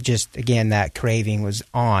 And then it just, again, that craving was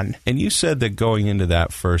on. And you said that going into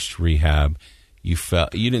that first rehab, you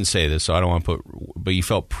didn't say this, so I don't want to but you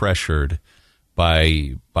felt pressured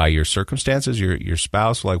by your circumstances, your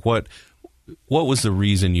spouse. Like what was the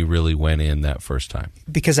reason you really went in that first time?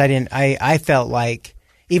 Because I felt like,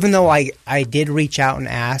 even though I did reach out and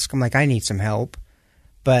ask, I'm like, I need some help,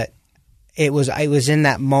 but I was in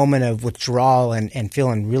that moment of withdrawal and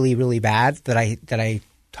feeling really, really bad that I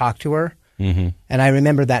talked to her. Mm-hmm. And I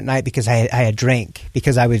remember that night because I had drank,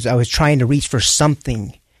 because I was trying to reach for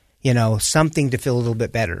something, something to feel a little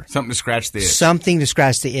bit better. Something to scratch the itch. Something to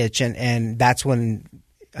scratch the itch. And that's when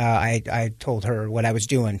I told her what I was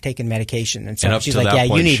doing, taking medication. And so she's like, yeah,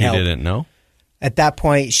 you need help. She didn't know? At that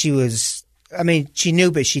point, she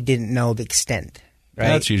knew, but she didn't know the extent. Right?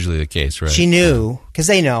 That's usually the case, right? She knew, because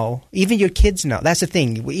they know. Even your kids know. That's the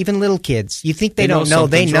thing. Even little kids, you think they don't know.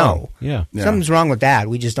 They know. Yeah. Something's wrong with Dad.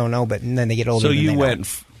 We just don't know. But and then they get older. So you went,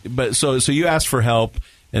 so you asked for help,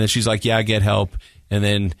 and then she's like, "Yeah, get help." And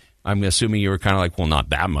then I'm assuming you were kind of like, "Well, not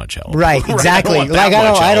that much help." Right. Exactly.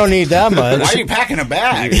 I don't need that much. Why are you packing a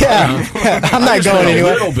bag? Yeah. I'm not going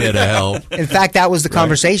anywhere. A little bit of help. In fact, that was the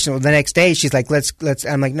conversation. The next day, she's like, "Let's."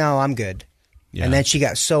 I'm like, "No, I'm good." Yeah. And then she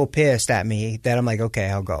got so pissed at me that I'm like, okay,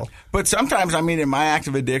 I'll go. But sometimes, in my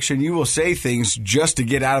active addiction, you will say things just to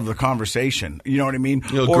get out of the conversation. You know what I mean?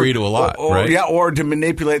 You'll agree to a lot, right? Yeah, or to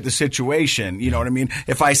manipulate the situation. You know what I mean?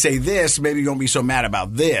 If I say this, maybe you won't be so mad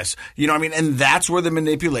about this. You know what I mean? And that's where the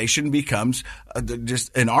manipulation becomes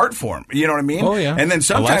just an art form. You know what I mean? Oh, yeah. And then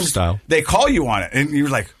sometimes they call you on it, and you're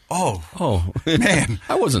like, Oh, man.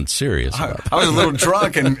 I wasn't serious about that. I was a little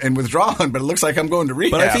drunk and withdrawing, but it looks like I'm going to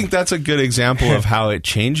rehab. But I think that's a good example of how it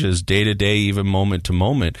changes day to day, even moment to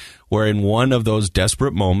moment, where in one of those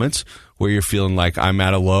desperate moments where you're feeling like I'm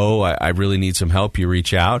at a low, I really need some help, you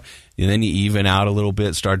reach out, and then you even out a little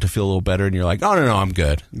bit, start to feel a little better, and you're like, oh, no, I'm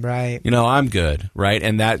good. Right. I'm good, right?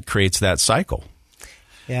 And that creates that cycle.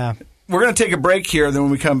 Yeah. We're going to take a break here. Then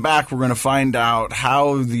when we come back, we're going to find out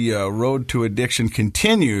how the road to addiction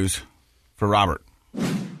continues for Robert.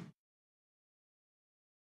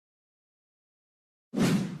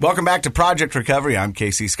 Welcome back to Project Recovery. I'm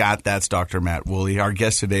Casey Scott. That's Dr. Matt Woolley. Our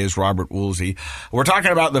guest today is Robert Woolsey. We're talking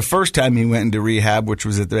about the first time he went into rehab, which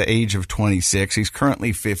was at the age of 26. He's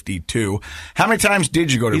currently 52. How many times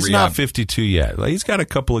did you go to rehab? He's not 52 yet. He's got a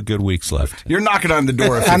couple of good weeks left. You're knocking on the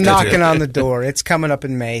door. I'm knocking on the door. It's coming up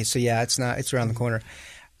in May, so yeah, it's around the corner.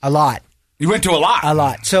 A lot. You went to a lot. A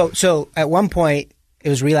lot. So at one point it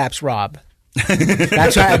was Relapse Rob.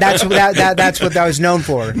 That's what I was known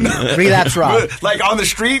for. Relapse Rob. Like on the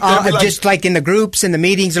street? Just like in the groups and the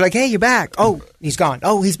meetings, they're like, hey, you're back. Oh, he's gone.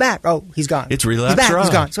 Oh, he's back. Oh, he's gone. It's Relapse Rob. Rob.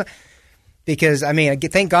 He's gone. So, because,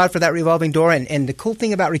 thank God for that revolving door. And the cool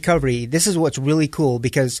thing about recovery, this is what's really cool,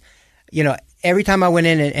 because, every time I went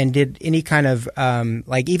in and did any kind of,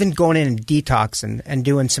 like even going in and detox and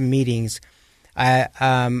doing some meetings,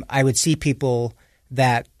 I would see people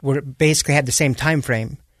that were basically had the same time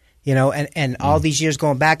frame. And all these years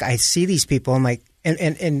going back, I see these people. I'm like,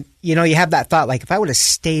 and you have that thought, like, if I would have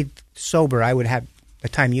stayed sober, I would have the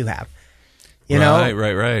time you have. You know?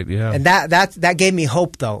 Right. Yeah. And that gave me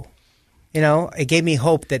hope, though. You know, it gave me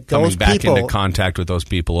hope that those Coming people... back into contact with those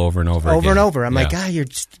people over and over Over again. and over. I'm like, God, you're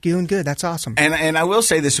just doing good. That's awesome. And I will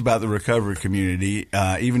say this about the recovery community,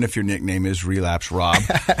 even if your nickname is Relapse Rob,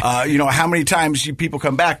 you know, how many times people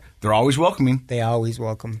come back, they're always welcoming. They always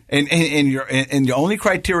welcome. And the only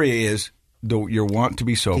criteria is your want to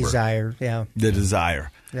be sober. Desire, yeah. The desire.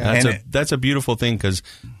 Yeah. That's a beautiful thing because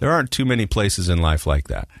there aren't too many places in life like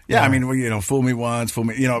that. Yeah, I mean, you know, fool me once, fool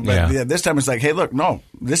me, you know, but this time it's like, hey, look, no,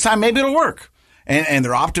 this time maybe it'll work. And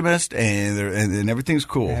they're optimists and everything's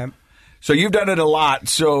cool. Yeah. So you've done it a lot.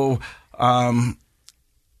 So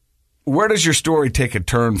where does your story take a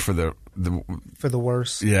turn for the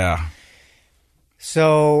worse? Yeah.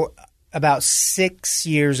 So about 6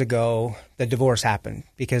 years ago, the divorce happened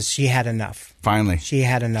because she had enough. Finally, she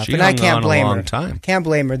had enough, she and I can't blame her. Time. Can't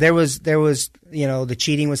blame her. There was, you know, the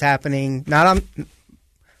cheating was happening, not on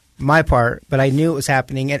my part, but I knew it was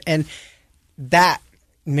happening, and that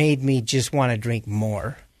made me just want to drink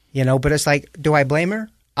more. You know, but it's like, do I blame her?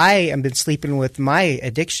 I have been sleeping with my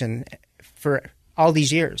addiction for all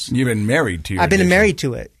these years. You've been married to your I've been addiction. married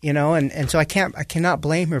to it, you know, and so I cannot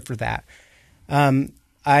blame her for that.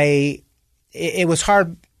 It was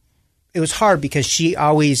hard. It was hard because she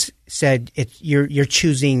always said you're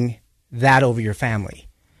choosing that over your family.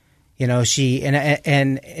 You know, she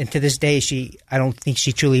and to this day I don't think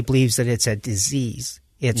she truly believes that it's a disease.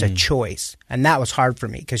 It's a choice. And that was hard for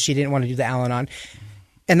me because she didn't want to do the Al-Anon.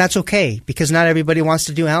 And that's okay because not everybody wants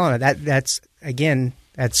to do Al-Anon. That's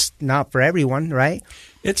not for everyone, right?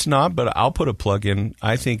 It's not, but I'll put a plug in.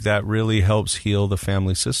 I think that really helps heal the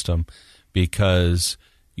family system because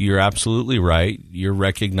you're absolutely right. You're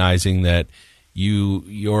recognizing that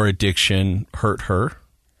your addiction hurt her.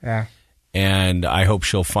 Yeah. And I hope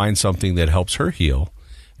she'll find something that helps her heal.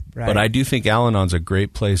 Right. But I do think Al-Anon's a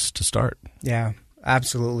great place to start. Yeah,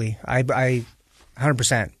 absolutely. I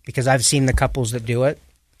 100% because I've seen the couples that do it.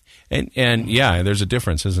 And yeah, there's a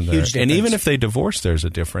difference, isn't there? Huge difference. And even if they divorce, there's a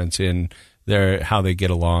difference in how they get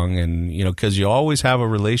along. And, you know, because you always have a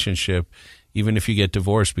relationship, even if you get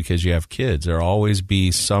divorced because you have kids, there'll always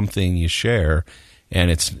be something you share. And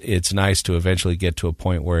it's nice to eventually get to a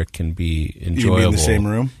point where it can be enjoyable. You be in the same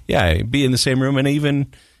room? Yeah, be in the same room and even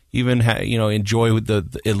enjoy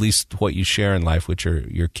the at least what you share in life with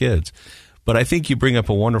your kids. But I think you bring up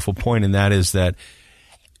a wonderful point, and that is that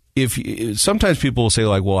sometimes people will say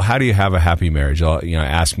like, well, how do you have a happy marriage?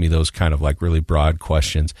 Ask me those kind of like really broad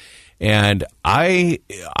questions. And I'm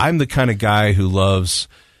the kind of guy who loves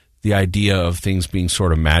the idea of things being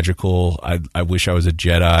sort of magical. I wish I was a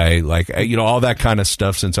Jedi, like, all that kind of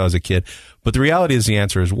stuff since I was a kid. But the reality is the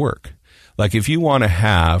answer is work. Like if you want to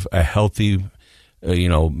have a healthy,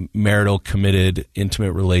 marital, committed,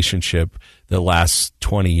 intimate relationship that lasts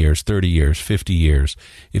 20 years, 30 years, 50 years,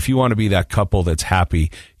 if you want to be that couple that's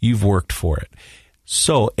happy, you've worked for it.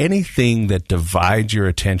 So anything that divides your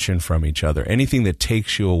attention from each other, anything that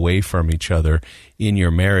takes you away from each other in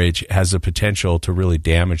your marriage has the potential to really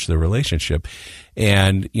damage the relationship.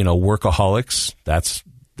 And, workaholics,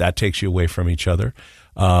 that takes you away from each other.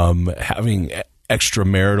 Having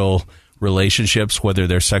extramarital relationships, whether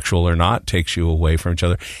they're sexual or not, takes you away from each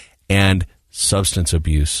other. And substance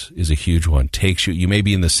abuse is a huge one. You may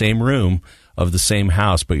be in the same room of the same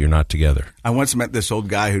house, but you're not together. I once met this old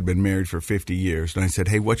guy who'd been married for 50 years, and I said,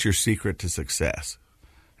 hey, what's your secret to success?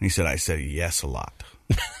 And he said, I said yes a lot.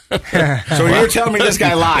 So you're telling me this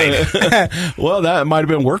guy lied? Well, that might have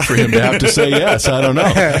been work for him to have to say yes. I don't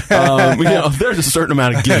know. There's a certain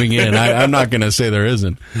amount of giving in. I'm not going to say there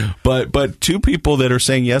isn't. But two people that are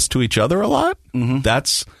saying yes to each other a lot,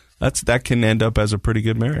 that can end up as a pretty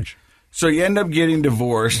good marriage. So you end up getting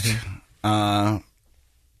divorced.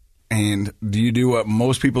 And do you do what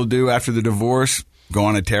most people do after the divorce? Go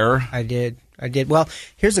on a tear? I did. Well,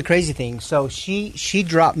 here's the crazy thing. So she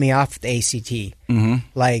dropped me off at the ACT.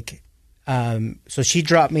 Mm-hmm. So she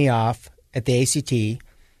dropped me off at the ACT,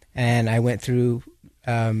 and I went through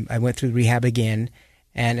rehab again.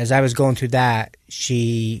 And as I was going through that,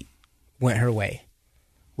 she went her way.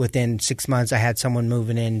 Within 6 months, I had someone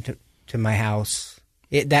moving in to my house.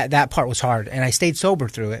 That part was hard, and I stayed sober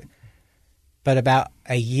through it. But about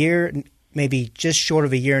a year, maybe just short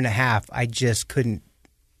of a year and a half, I just couldn't.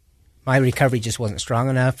 My recovery just wasn't strong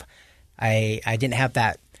enough. I didn't have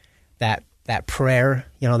that prayer,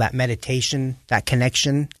 that meditation, that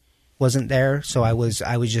connection wasn't there. So I was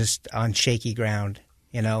just on shaky ground.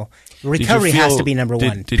 Recovery has to be number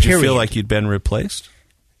one. Did you feel like you'd been replaced?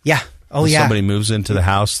 Yeah. Oh, yeah. Somebody moves into the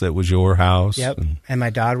house that was your house. Yep. And my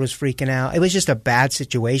daughter was freaking out. It was just a bad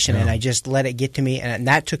situation, and I just let it get to me, and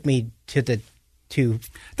that took me to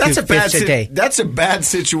That's a bad a day. That's a bad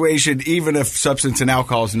situation, even if substance and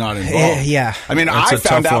alcohol is not involved. Yeah. I mean, That's I a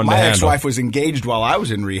found tough out one my to handle. ex-wife was engaged while I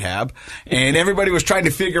was in rehab, and everybody was trying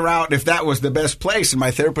to figure out if that was the best place. And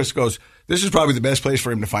my therapist goes, "This is probably the best place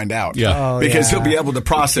for him to find out, because he'll be able to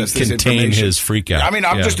process this contain information." his freak out. I mean,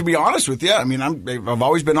 just to be honest with you, I mean, I've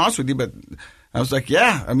always been honest with you, but I was like,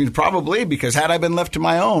 yeah, I mean, probably, because had I been left to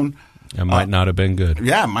my own, it might not have been good.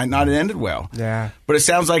 yeah, it might not have ended well. Yeah. But it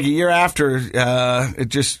sounds like a year after, it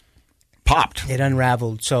just popped. It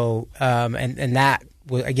unraveled. So, and that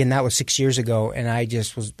was, again, that was 6 years ago, and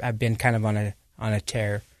I've been kind of on a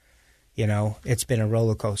tear. You know, it's been a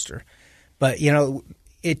roller coaster. But, you know,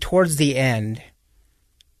 towards the end,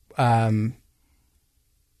 I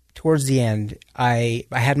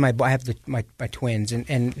have my twins,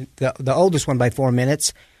 and the oldest one by 4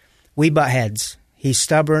 minutes, we butt heads. He's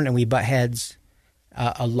stubborn, and we butt heads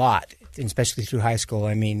a lot, especially through high school.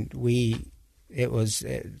 I mean, it was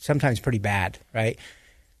sometimes pretty bad, right?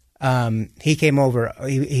 He came over.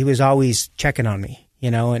 He was always checking on me,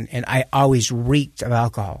 you know, and I always reeked of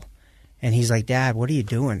alcohol. And he's like, "Dad, what are you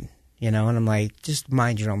doing?" You know, and I'm like, "Just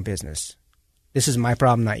mind your own business. This is my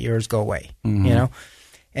problem, not yours. Go away." Mm-hmm. You know?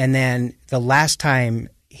 And then the last time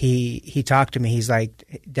he talked to me, he's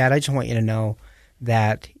like, "Dad, I just want you to know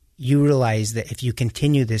that you realize that if you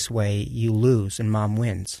continue this way, you lose and Mom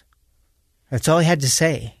wins." That's all he had to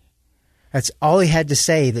say. That's all he had to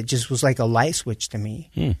say. That just was like a light switch to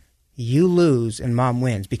me. You lose and Mom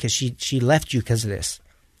wins because she left you because of this.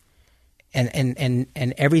 And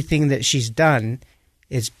everything that she's done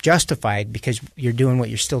is justified because you're doing what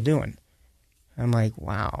you're still doing. I'm like,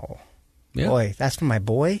 wow, boy, that's for my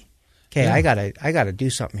boy. Okay, I gotta do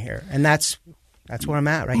something here, and that's where I'm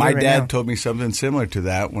at right My here, right dad now. told me something similar to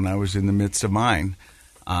that when I was in the midst of mine,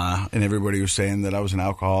 and everybody was saying that I was an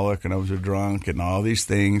alcoholic and I was a drunk and all these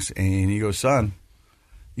things, and he goes, "Son,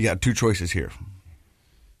 you got two choices here.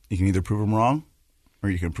 You can either prove them wrong, or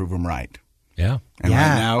you can prove them right." Yeah. And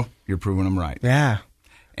right now, you're proving them right. Yeah.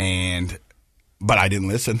 But I didn't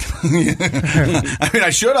listen. I mean, I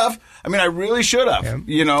should have. I mean, I really should have. Yeah.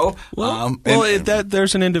 You know.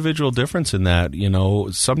 There's an individual difference in that. You know,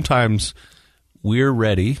 sometimes we're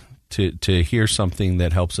ready to hear something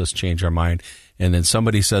that helps us change our mind, and then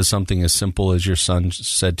somebody says something as simple as your son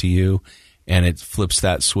said to you, and it flips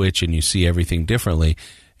that switch, and you see everything differently.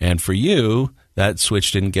 And for you, that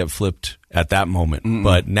switch didn't get flipped at that moment.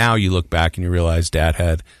 But now you look back and you realize Dad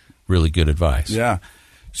had really good advice. Yeah.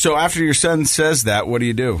 So after your son says that, what do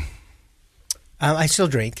you do? I still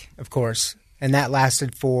drink, of course. And that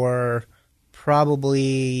lasted for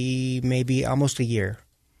probably maybe almost a year.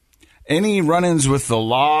 Any run-ins with the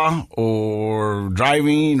law or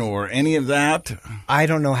driving or any of that? I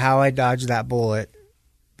don't know how I dodged that bullet,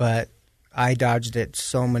 but I dodged it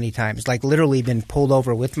so many times. Like literally been pulled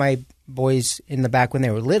over with my boys in the back when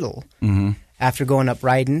they were little after going up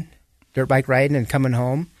dirt bike riding and coming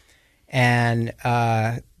home. And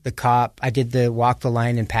the cop, I did the walk the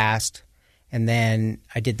line and passed. And then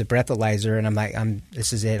I did the breathalyzer and I'm like,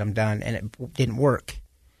 this is it, I'm done. And it didn't work.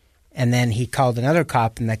 And then he called another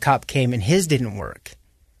cop and the cop came and his didn't work.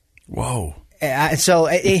 Whoa. So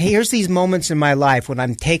here's these moments in my life when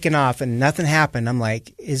I'm taking off and nothing happened. I'm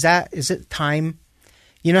like, is it time?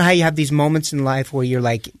 You know how you have these moments in life where you're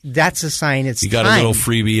like, that's a sign it's time. You got a little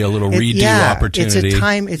freebie, a little redo opportunity. It's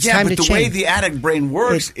time to but the change. way the addict brain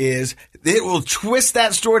works is it will twist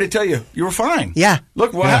that story to tell you you were fine. Yeah.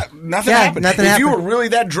 Look, nothing happened. Nothing if happened. you were really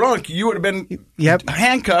that drunk, you would have been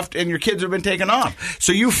handcuffed and your kids would have been taken off.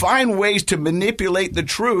 So you find ways to manipulate the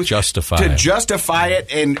truth. Justify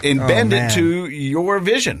it and bend it to your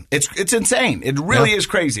vision. It's insane. It really is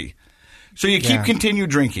crazy. So you continue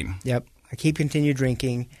drinking. Yep. I continue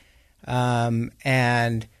drinking.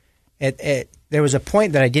 And there was a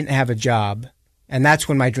point that I didn't have a job. And that's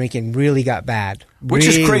when my drinking really got bad. Which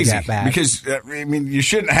is crazy because, I mean, you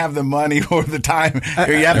shouldn't have the money or the time.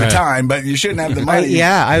 Or you have the time, but you shouldn't have the money.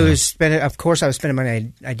 I was spending, of course, I was spending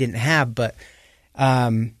money I didn't have. But,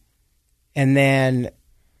 and then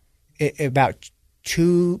about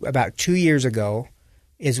 2 years ago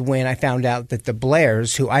is when I found out that the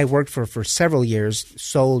Blairs, who I worked for several years,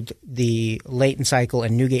 sold the Leighton Cycle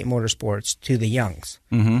and Newgate Motorsports to the Youngs.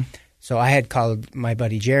 Mm-hmm. So I had called my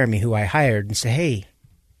buddy Jeremy, who I hired, and said, "Hey,"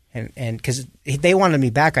 and because they wanted me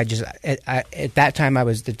back, at that time I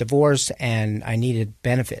was the divorce and I needed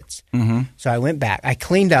benefits. Mm-hmm. So I went back. I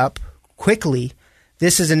cleaned up quickly.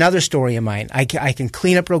 This is another story of mine. I can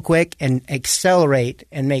clean up real quick and accelerate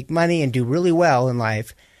and make money and do really well in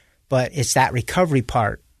life, but it's that recovery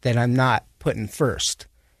part that I'm not putting first.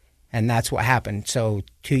 And that's what happened. So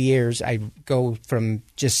 2 years, I go from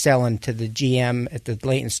just selling to the GM at the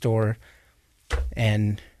Layton store,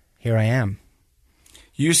 and here I am.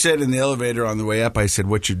 You said in the elevator on the way up, I said,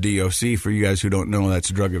 what's your DOC? For you guys who don't know,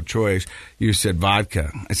 that's a drug of choice. You said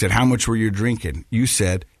vodka. I said, how much were you drinking? You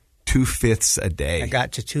said 2/5 a day. I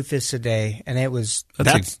got to 2/5 a day, and it was...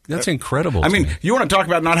 That's incredible. I mean, you want to talk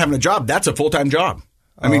about not having a job, that's a full-time job.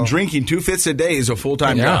 I mean, drinking 2/5 a day is a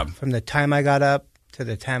full-time job. From the time I got up to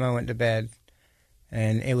the time I went to bed,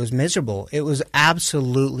 and it was miserable. It was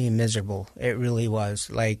absolutely miserable. It really was.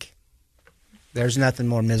 Like, there's nothing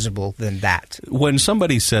more miserable than that. When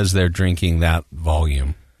somebody says they're drinking that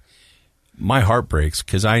volume, my heart breaks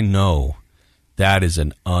because I know that is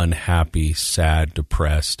an unhappy, sad,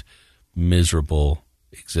 depressed, miserable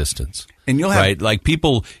existence. And you'll have... Right? Like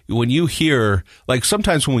people, when you hear, like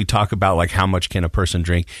sometimes when we talk about like how much can a person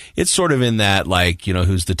drink, it's sort of in that like, you know,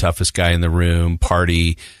 who's the toughest guy in the room,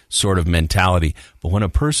 party sort of mentality. But when a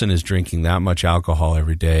person is drinking that much alcohol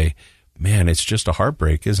every day, man, it's just a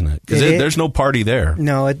heartbreak, isn't it? Because there's no party there.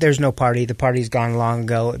 No, there's no party. The party's gone long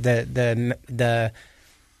ago. The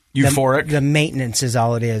euphoric? The maintenance is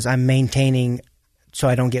all it is. I'm maintaining so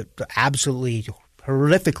I don't get absolutely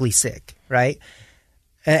horrifically sick, right?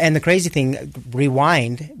 And the crazy thing,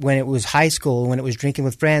 rewind, when it was high school, when it was drinking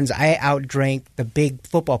with friends, I outdrank the big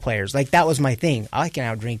football players. Like, that was my thing. I can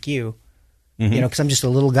outdrink you, you know, because I'm just a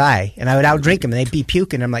little guy. And I would outdrink them, and they'd be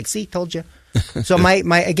puking. I'm like, see, told you. So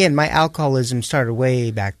my alcoholism started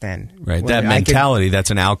way back then. Right, that mentality,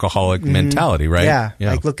 that's an alcoholic mentality, right? Yeah,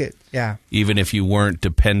 like look at, Even if you weren't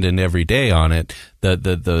dependent every day on it,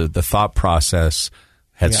 the thought process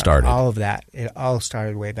had started. All of that. It all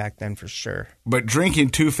started way back then for sure. But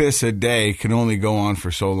drinking 2/5 a day can only go on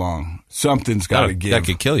for so long. Something's got to give. That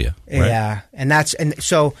could kill you. Right? Yeah, and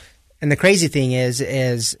the crazy thing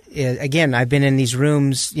is again, I've been in these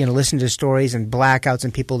rooms, you know, listening to stories and blackouts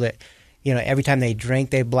and people that, you know, every time they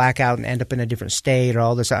drink, they black out and end up in a different state or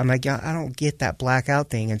all this. I'm like, I don't get that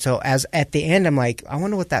blackout thing. And so as at the end, I'm like, I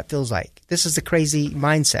wonder what that feels like. This is the crazy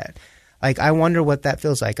mindset. Like, I wonder what that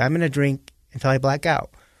feels like. I'm going to drink until I black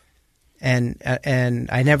out. And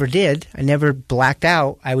I never did. I never blacked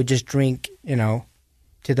out. I would just drink, you know,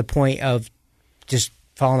 to the point of just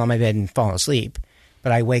falling on my bed and falling asleep.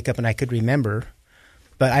 But I wake up and I could remember.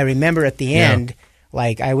 But I remember at the end,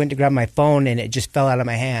 like, I went to grab my phone and it just fell out of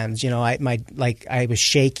my hands. You know, I was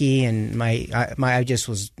shaky and I just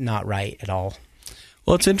was not right at all.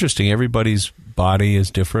 Well, it's interesting. Everybody's body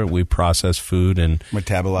is different. We process food and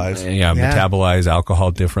metabolize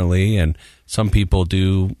alcohol differently. And some people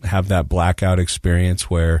do have that blackout experience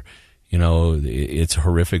where, you know, it's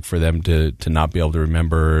horrific for them to not be able to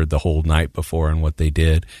remember the whole night before and what they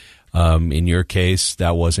did. In your case,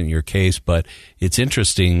 that wasn't your case, but it's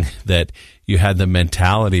interesting that you had the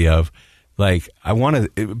mentality of, like,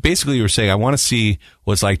 basically you were saying, I want to see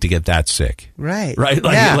what it's like to get that sick. Right. Right?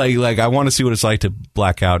 Like I want to see what it's like to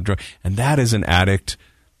black out. And that is an addict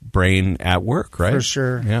brain at work, right? For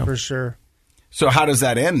sure. Yeah. For sure. So how does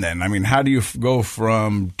that end then? I mean, how do you go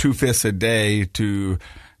from 2/5 a day to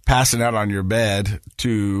passing out on your bed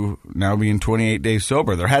to now being 28 days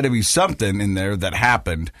sober? There had to be something in there that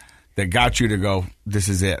happened that got you to go, this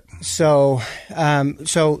is it. So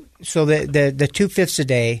the 2/5 a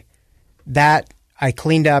day, that I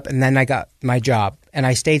cleaned up, and then I got my job, and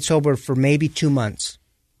I stayed sober for maybe 2 months,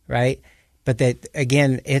 right? But that,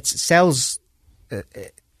 again, it sells.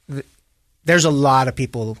 There's a lot of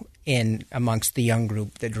people in amongst the young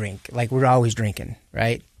group that drink. Like, we're always drinking,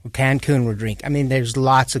 right? Cancun, we're drinking. I mean, there's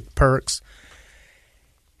lots of perks.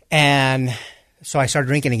 And so I started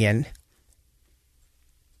drinking again.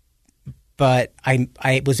 But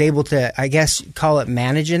I was able to, I guess, call it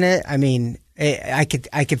managing it. I mean, I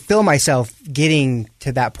could feel myself getting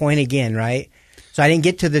to that point again, right? So I didn't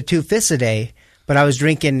get to the 2/5 a day, but I was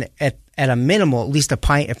drinking at a minimal, at least a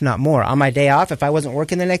pint, if not more. On my day off, if I wasn't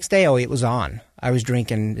working the next day, it was on. I was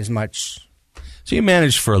drinking as much. So you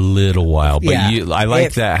managed for a little while, but I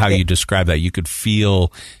like how you describe that. You could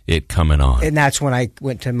feel it coming on. And that's when I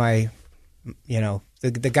went to my, you know,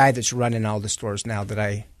 the guy that's running all the stores now that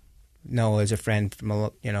I know as a friend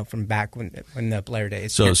from, you know, from back when the Blair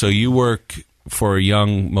days. So you work for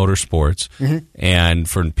Young Motorsports, and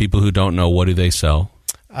for people who don't know, what do they sell?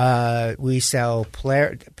 We sell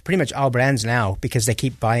pretty much all brands now because they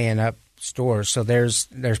keep buying up stores. So there's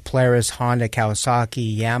Polaris, Honda,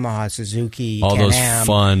 Kawasaki, Yamaha, Suzuki, all Can-Am, those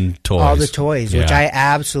fun toys. All the toys, which I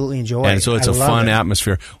absolutely enjoy. And so it's a fun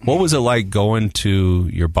atmosphere. What was it like going to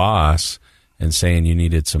your boss and saying you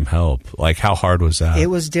needed some help? Like, how hard was that? It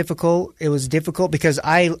was difficult. It was difficult because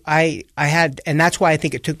I had, and that's why I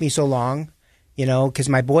think it took me so long. you know, because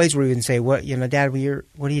my boys would even say, "What, you know, Dad,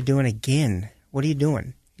 what are you doing again? What are you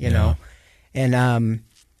doing?" You know, and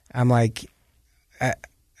I'm like,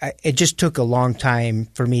 it just took a long time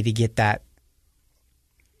for me to get that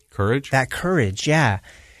courage. That courage, yeah.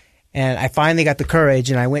 And I finally got the courage,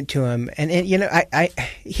 and I went to him. And you know, I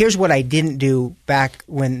here's what I didn't do back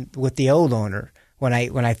with the old owner when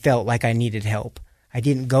I felt like I needed help. I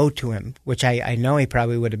didn't go to him, which I know he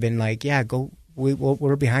probably would have been like, "Yeah, go.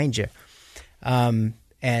 We're behind you." And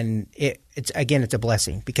it's a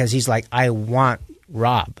blessing because he's like, "I want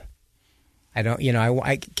Rob. I don't, you know,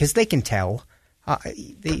 because they can tell.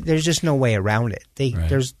 There's just no way around it.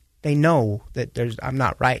 They know that I'm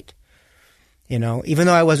not right." You know, even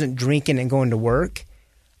though I wasn't drinking and going to work,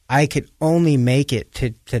 I could only make it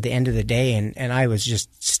to the end of the day, and I was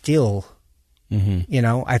just still, you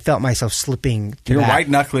know, I felt myself slipping. You're white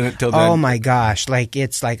knuckling it till then. Oh my gosh! Like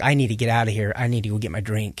it's like I need to get out of here. I need to go get my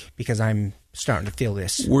drink because I'm starting to feel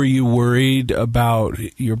this. Were you worried about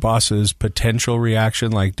your boss's potential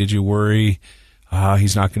reaction? Like, did you worry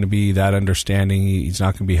he's not going to be that understanding? He's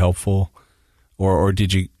not going to be helpful, or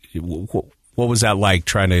did you? What was that like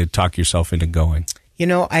trying to talk yourself into going? You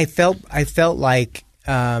know, I felt like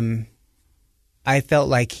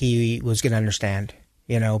he was going to understand.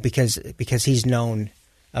 You know, because he's known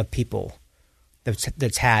of people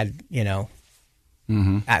that's had, you know,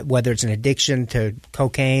 whether it's an addiction to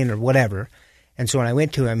cocaine or whatever. And so when I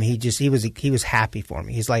went to him, he was happy for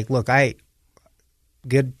me. He's like, "Look,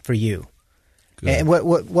 good for you." Good. And what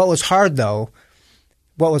was hard though,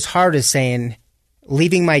 what was hard is saying,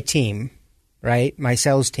 leaving my team. Right, my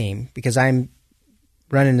sales team, because I'm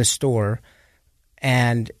running the store,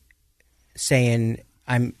 and saying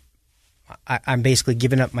I'm basically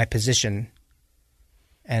giving up my position,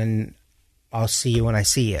 and I'll see you when I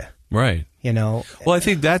see you. Right. You know. Well, I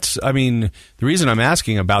think the reason I'm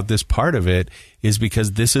asking about this part of it is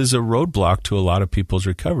because this is a roadblock to a lot of people's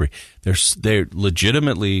recovery. They're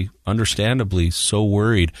legitimately, understandably so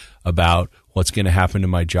worried about what's going to happen to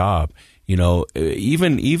my job. You know,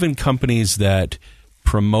 even companies that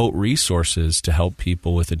promote resources to help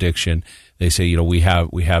people with addiction, they say, you know, we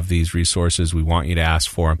have these resources. We want you to ask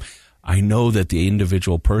for them. I know that the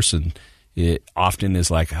individual person, it often is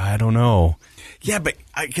like, I don't know. Yeah, but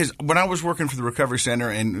because when I was working for the Recovery Center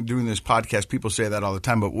and doing this podcast, people say that all the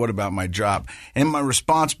time, but what about my job? And my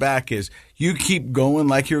response back is, you keep going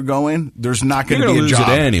like you're going, there's not going to be a lose job.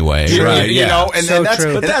 It anyway. Right, yeah. You know, and so that's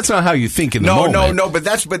true. But that's not how you think in the moment. No, but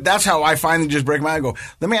that's how I finally just break my mind and go,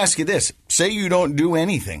 let me ask you this. Say you don't do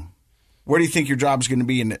anything. Where do you think your job is going to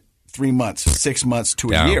be in 3 months, 6 months to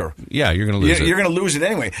a year? Yeah, you're going to lose it. You're going to lose it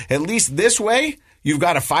anyway. At least this way, you've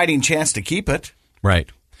got a fighting chance to keep it. Right.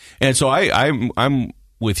 And so I'm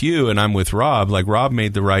with you, and I'm with Rob. Like, Rob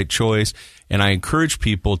made the right choice, and I encourage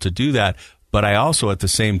people to do that. But I also, at the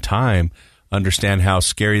same time, understand how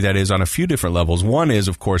scary that is on a few different levels. One is,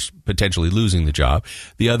 of course, potentially losing the job.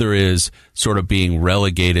 The other is sort of being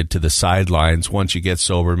relegated to the sidelines. Once you get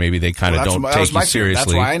sober, maybe they kind of don't take you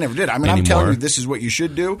seriously. That's why I never did. I mean, I'm telling you, this is what you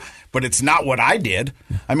should do, but it's not what I did.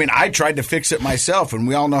 I mean, I tried to fix it myself, and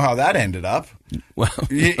we all know how that ended up. Well,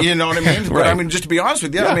 you know what I mean? But right. I mean, just to be honest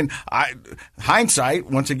with you, I mean, hindsight,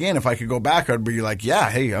 once again, if I could go back, I'd be like, yeah,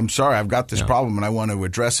 hey, I'm sorry, I've got this problem and I want to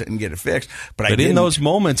address it and get it fixed. But in those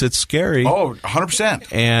moments, it's scary. Oh,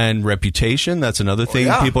 100%. And reputation, that's another thing.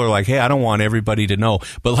 People are like, hey, I don't want everybody to know.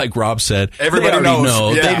 But like Rob said, everybody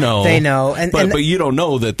knows. They know. They know. But you don't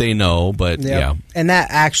know that they know. But yeah. And that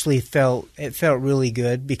actually felt really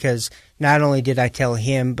good because not only did I tell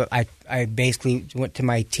him, but I basically went to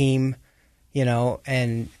my team, you know,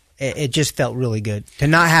 and it just felt really good to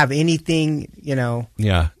not have anything, you know.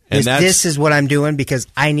 Yeah. And this is what I'm doing because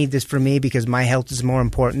I need this for me because my health is more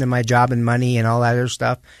important than my job and money and all that other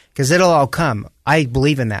stuff because it'll all come. I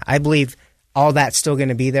believe in that. I believe all that's still going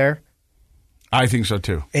to be there. I think so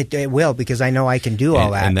too. It will because I know I can do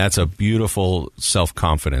all that. And that's a beautiful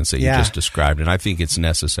self-confidence that you just described, and I think it's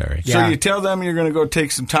necessary. So you tell them you're going to go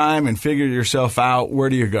take some time and figure yourself out. Where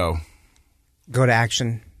do you go? Go to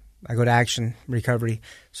Action. I go to Action Recovery.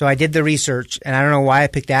 So I did the research, and I don't know why I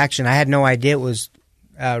picked Action. I had no idea it was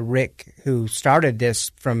Rick who started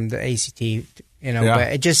this from the ACT, you know,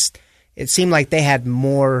 but it seemed like they had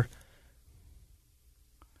more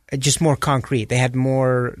concrete. They had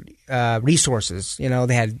more resources, you know,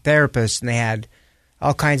 they had therapists and they had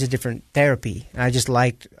all kinds of different therapy. And I just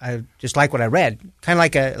liked what I read. Kind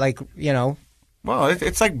of like you know. Well,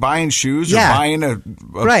 it's like buying shoes or buying a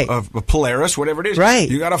Polaris, whatever it is. Right.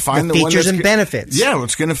 You got to find the features one and benefits. Yeah,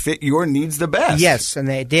 what's going to fit your needs the best. Yes, and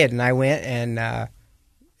they did. And I went, and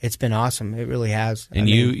it's been awesome. It really has. And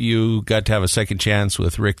you got to have a second chance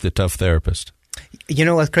with Rick, the tough therapist. You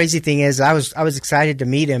know what the crazy thing is? I was excited to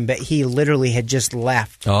meet him, but he literally had just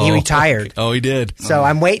left. Oh. He retired. Oh, he did. So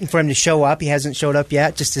I'm waiting for him to show up. He hasn't showed up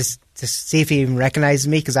yet, just to see if he even recognizes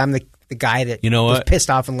me, because I'm the guy that was pissed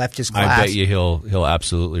off and left his class. I bet you he'll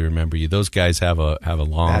absolutely remember you. Those guys have a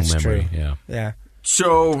long That's memory. True. Yeah.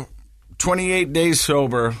 So, 28 days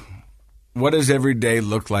sober. What does every day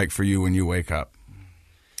look like for you when you wake up?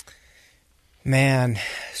 Man,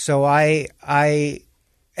 so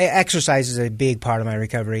exercise is a big part of my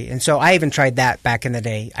recovery, and so I even tried that back in the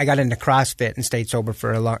day. I got into CrossFit and stayed sober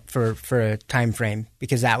for a time frame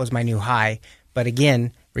because that was my new high. But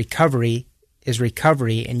again, recovery is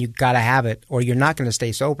recovery, and you got to have it, or you're not going to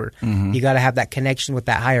stay sober. Mm-hmm. You got to have that connection with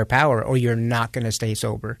that higher power, or you're not going to stay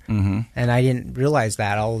sober. Mm-hmm. And I didn't realize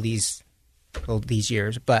that all these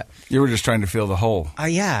years. But you were just trying to fill the hole.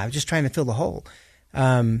 Yeah, I was just trying to fill the hole.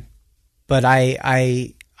 But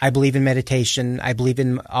I believe in meditation. I believe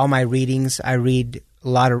in all my readings. I read a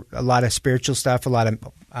lot of spiritual stuff, a lot of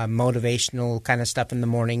motivational kind of stuff in the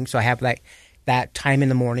morning. So I have that time in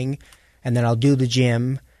the morning, and then I'll do the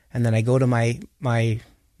gym, and then I go to my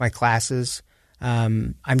classes.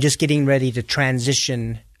 I'm just getting ready to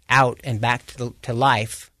transition out and back to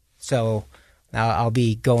life. So now I'll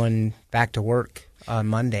be going back to work on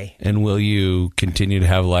Monday. And will you continue to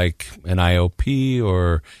have like an IOP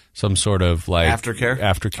or some sort of like aftercare?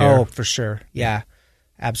 Oh, for sure. Yeah,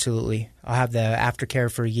 absolutely. I'll have the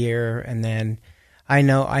aftercare for a year, and then I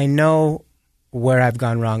know where I've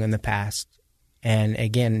gone wrong in the past. And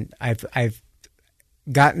again, I've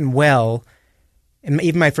gotten well, and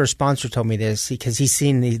even my first sponsor told me this because he's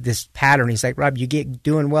seen this pattern. He's like, Rob, you get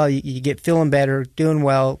doing well, you get feeling better, doing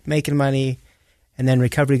well, making money, and then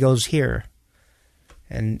recovery goes here.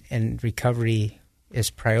 And recovery is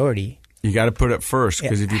priority. You got to put it first,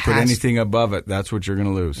 because if you put anything above it, that's what you're going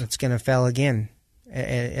to lose. It's going to fail again.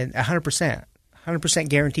 And 100%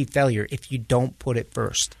 guaranteed failure if you don't put it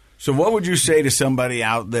first. So what would you say to somebody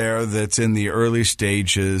out there that's in the early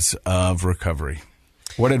stages of recovery?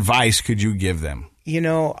 What advice could you give them? You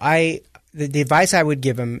know, the advice I would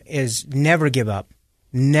give them is never give up.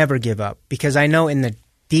 Never give up. Because I know in the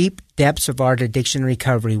deep depths of our addiction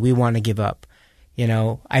recovery, we want to give up. You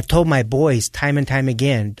know, I've told my boys time and time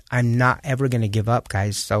again, I'm not ever going to give up,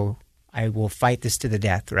 guys. So I will fight this to the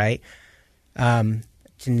death, right? To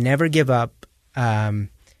never give up. And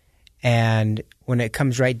when it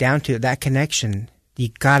comes right down to it, that connection, you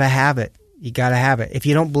got to have it. You got to have it. If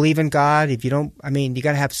you don't believe in God, you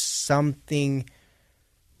got to have something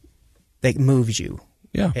that moves you.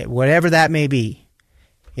 Yeah. Whatever that may be.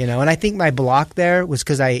 You know, and I think my block there was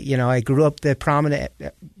because I grew up the prominent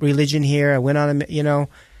religion here. I went on,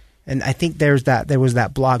 and I think there was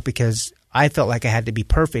that block because I felt like I had to be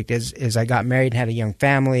perfect. As I got married and had a young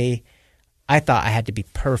family, I thought I had to be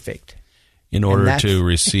perfect in order to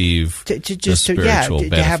receive spiritual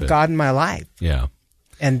benefit. To have God in my life. Yeah,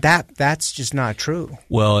 and that's just not true.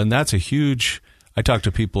 Well, and that's I talk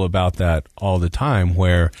to people about that all the time,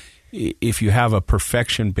 where if you have a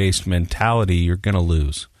perfection-based mentality, you're going to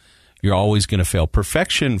lose. You're always going to fail.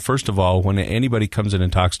 Perfection, first of all, when anybody comes in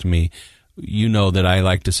and talks to me, you know that I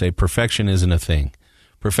like to say perfection isn't a thing.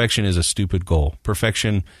 Perfection is a stupid goal.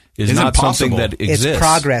 Perfection is not something that exists. It's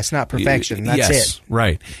progress, not perfection. That's it.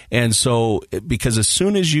 Right. And so, because as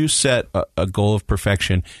soon as you set a goal of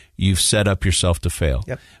perfection, you've set up yourself to fail.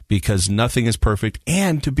 Yep. Because nothing is perfect,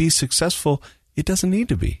 and to be successful, it doesn't need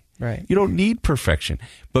to be. Right. You don't need perfection.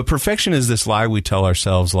 But perfection is this lie we tell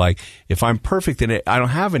ourselves, like, if I'm perfect, then I don't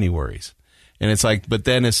have any worries. And it's like, but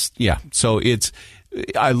then so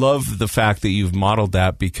I love the fact that you've modeled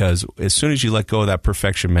that, because as soon as you let go of that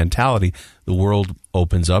perfection mentality, the world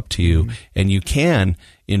opens up to you, and you can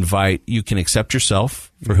accept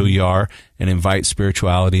yourself for who you are and invite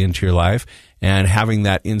spirituality into your life, and having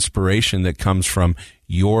that inspiration that comes from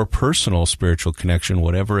your personal spiritual connection,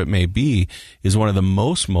 whatever it may be, is one of the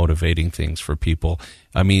most motivating things for people.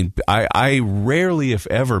 I mean, I rarely, if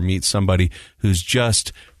ever, meet somebody who's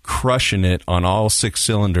just crushing it on all 6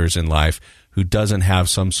 cylinders in life who doesn't have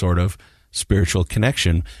some sort of spiritual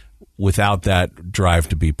connection without that drive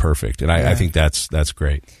to be perfect. And I think that's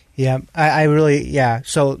great. Yeah, I really,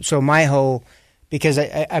 So my whole, because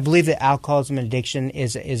I believe that alcoholism and addiction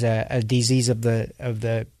is a disease of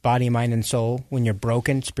the body, mind, and soul. When you're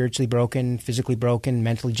broken, spiritually broken, physically broken,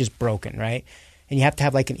 mentally just broken, right? And you have to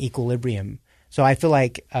have like an equilibrium. So I feel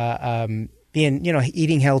like being,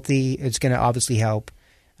 eating healthy is going to obviously help.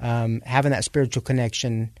 Having that spiritual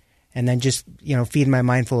connection, and then just feeding my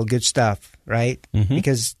mind full of good stuff, right? Mm-hmm.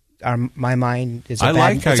 Because my mind is. I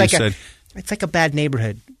like how you said It's like a bad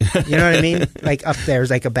neighborhood. You know what I mean? Like up there is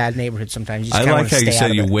like a bad neighborhood sometimes. You just I like how you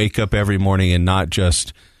said you it. wake up every morning and not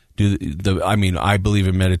just do I mean, I believe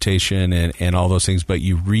in meditation and all those things, but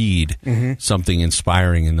you read something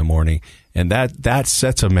inspiring in the morning. And that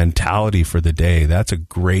sets a mentality for the day. That's a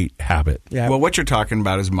great habit. Yeah. Well, what you're talking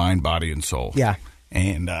about is mind, body, and soul. Yeah.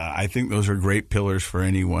 And I think those are great pillars for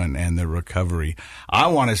anyone and their recovery. I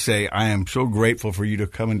want to say I am so grateful for you to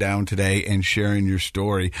coming down today and sharing your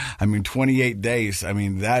story. I mean, 28 days. I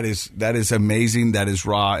mean, that is amazing. That is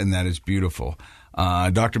raw and that is beautiful.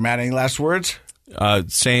 Dr. Matt, any last words?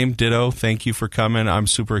 Same, ditto. Thank you for coming. I'm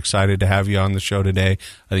super excited to have you on the show today.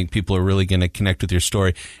 I think people are really going to connect with your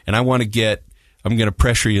story. And I'm going to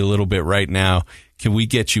pressure you a little bit right now. Can we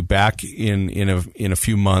get you back in a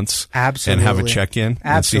few months? Absolutely. And have a check-in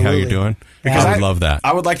and see how you're doing? Because I would love that.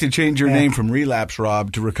 I would like to change your name from Relapse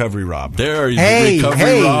Rob to Recovery Rob. There you go.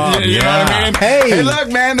 Hey. Rob. You know what I mean? Hey,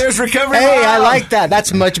 look, man, there's Recovery Rob. Hey, I like that.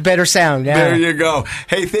 That's a much better sound. Yeah. There you go.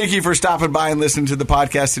 Hey, thank you for stopping by and listening to the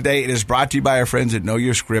podcast today. It is brought to you by our friends at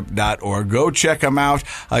KnowYourScript.org. Go check them out.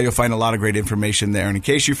 You'll find a lot of great information there. And in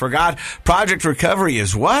case you forgot, Project Recovery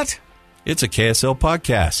is what? It's a KSL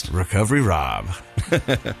podcast. Recovery Rob.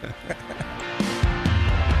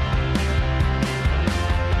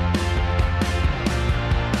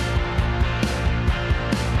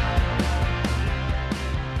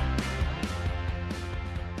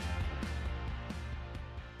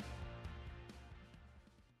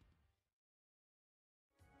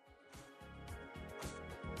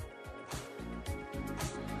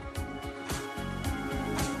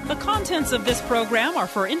 The contents of this program are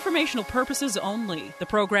for informational purposes only. The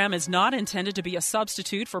program is not intended to be a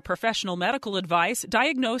substitute for professional medical advice,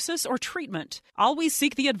 diagnosis, or treatment. Always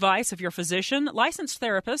seek the advice of your physician, licensed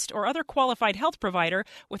therapist, or other qualified health provider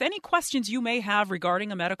with any questions you may have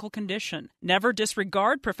regarding a medical condition. Never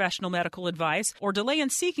disregard professional medical advice or delay in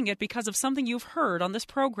seeking it because of something you've heard on this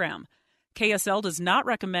program. KSL does not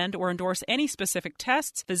recommend or endorse any specific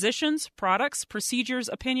tests, physicians, products, procedures,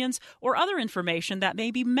 opinions, or other information that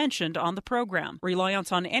may be mentioned on the program.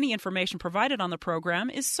 Reliance on any information provided on the program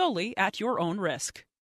is solely at your own risk.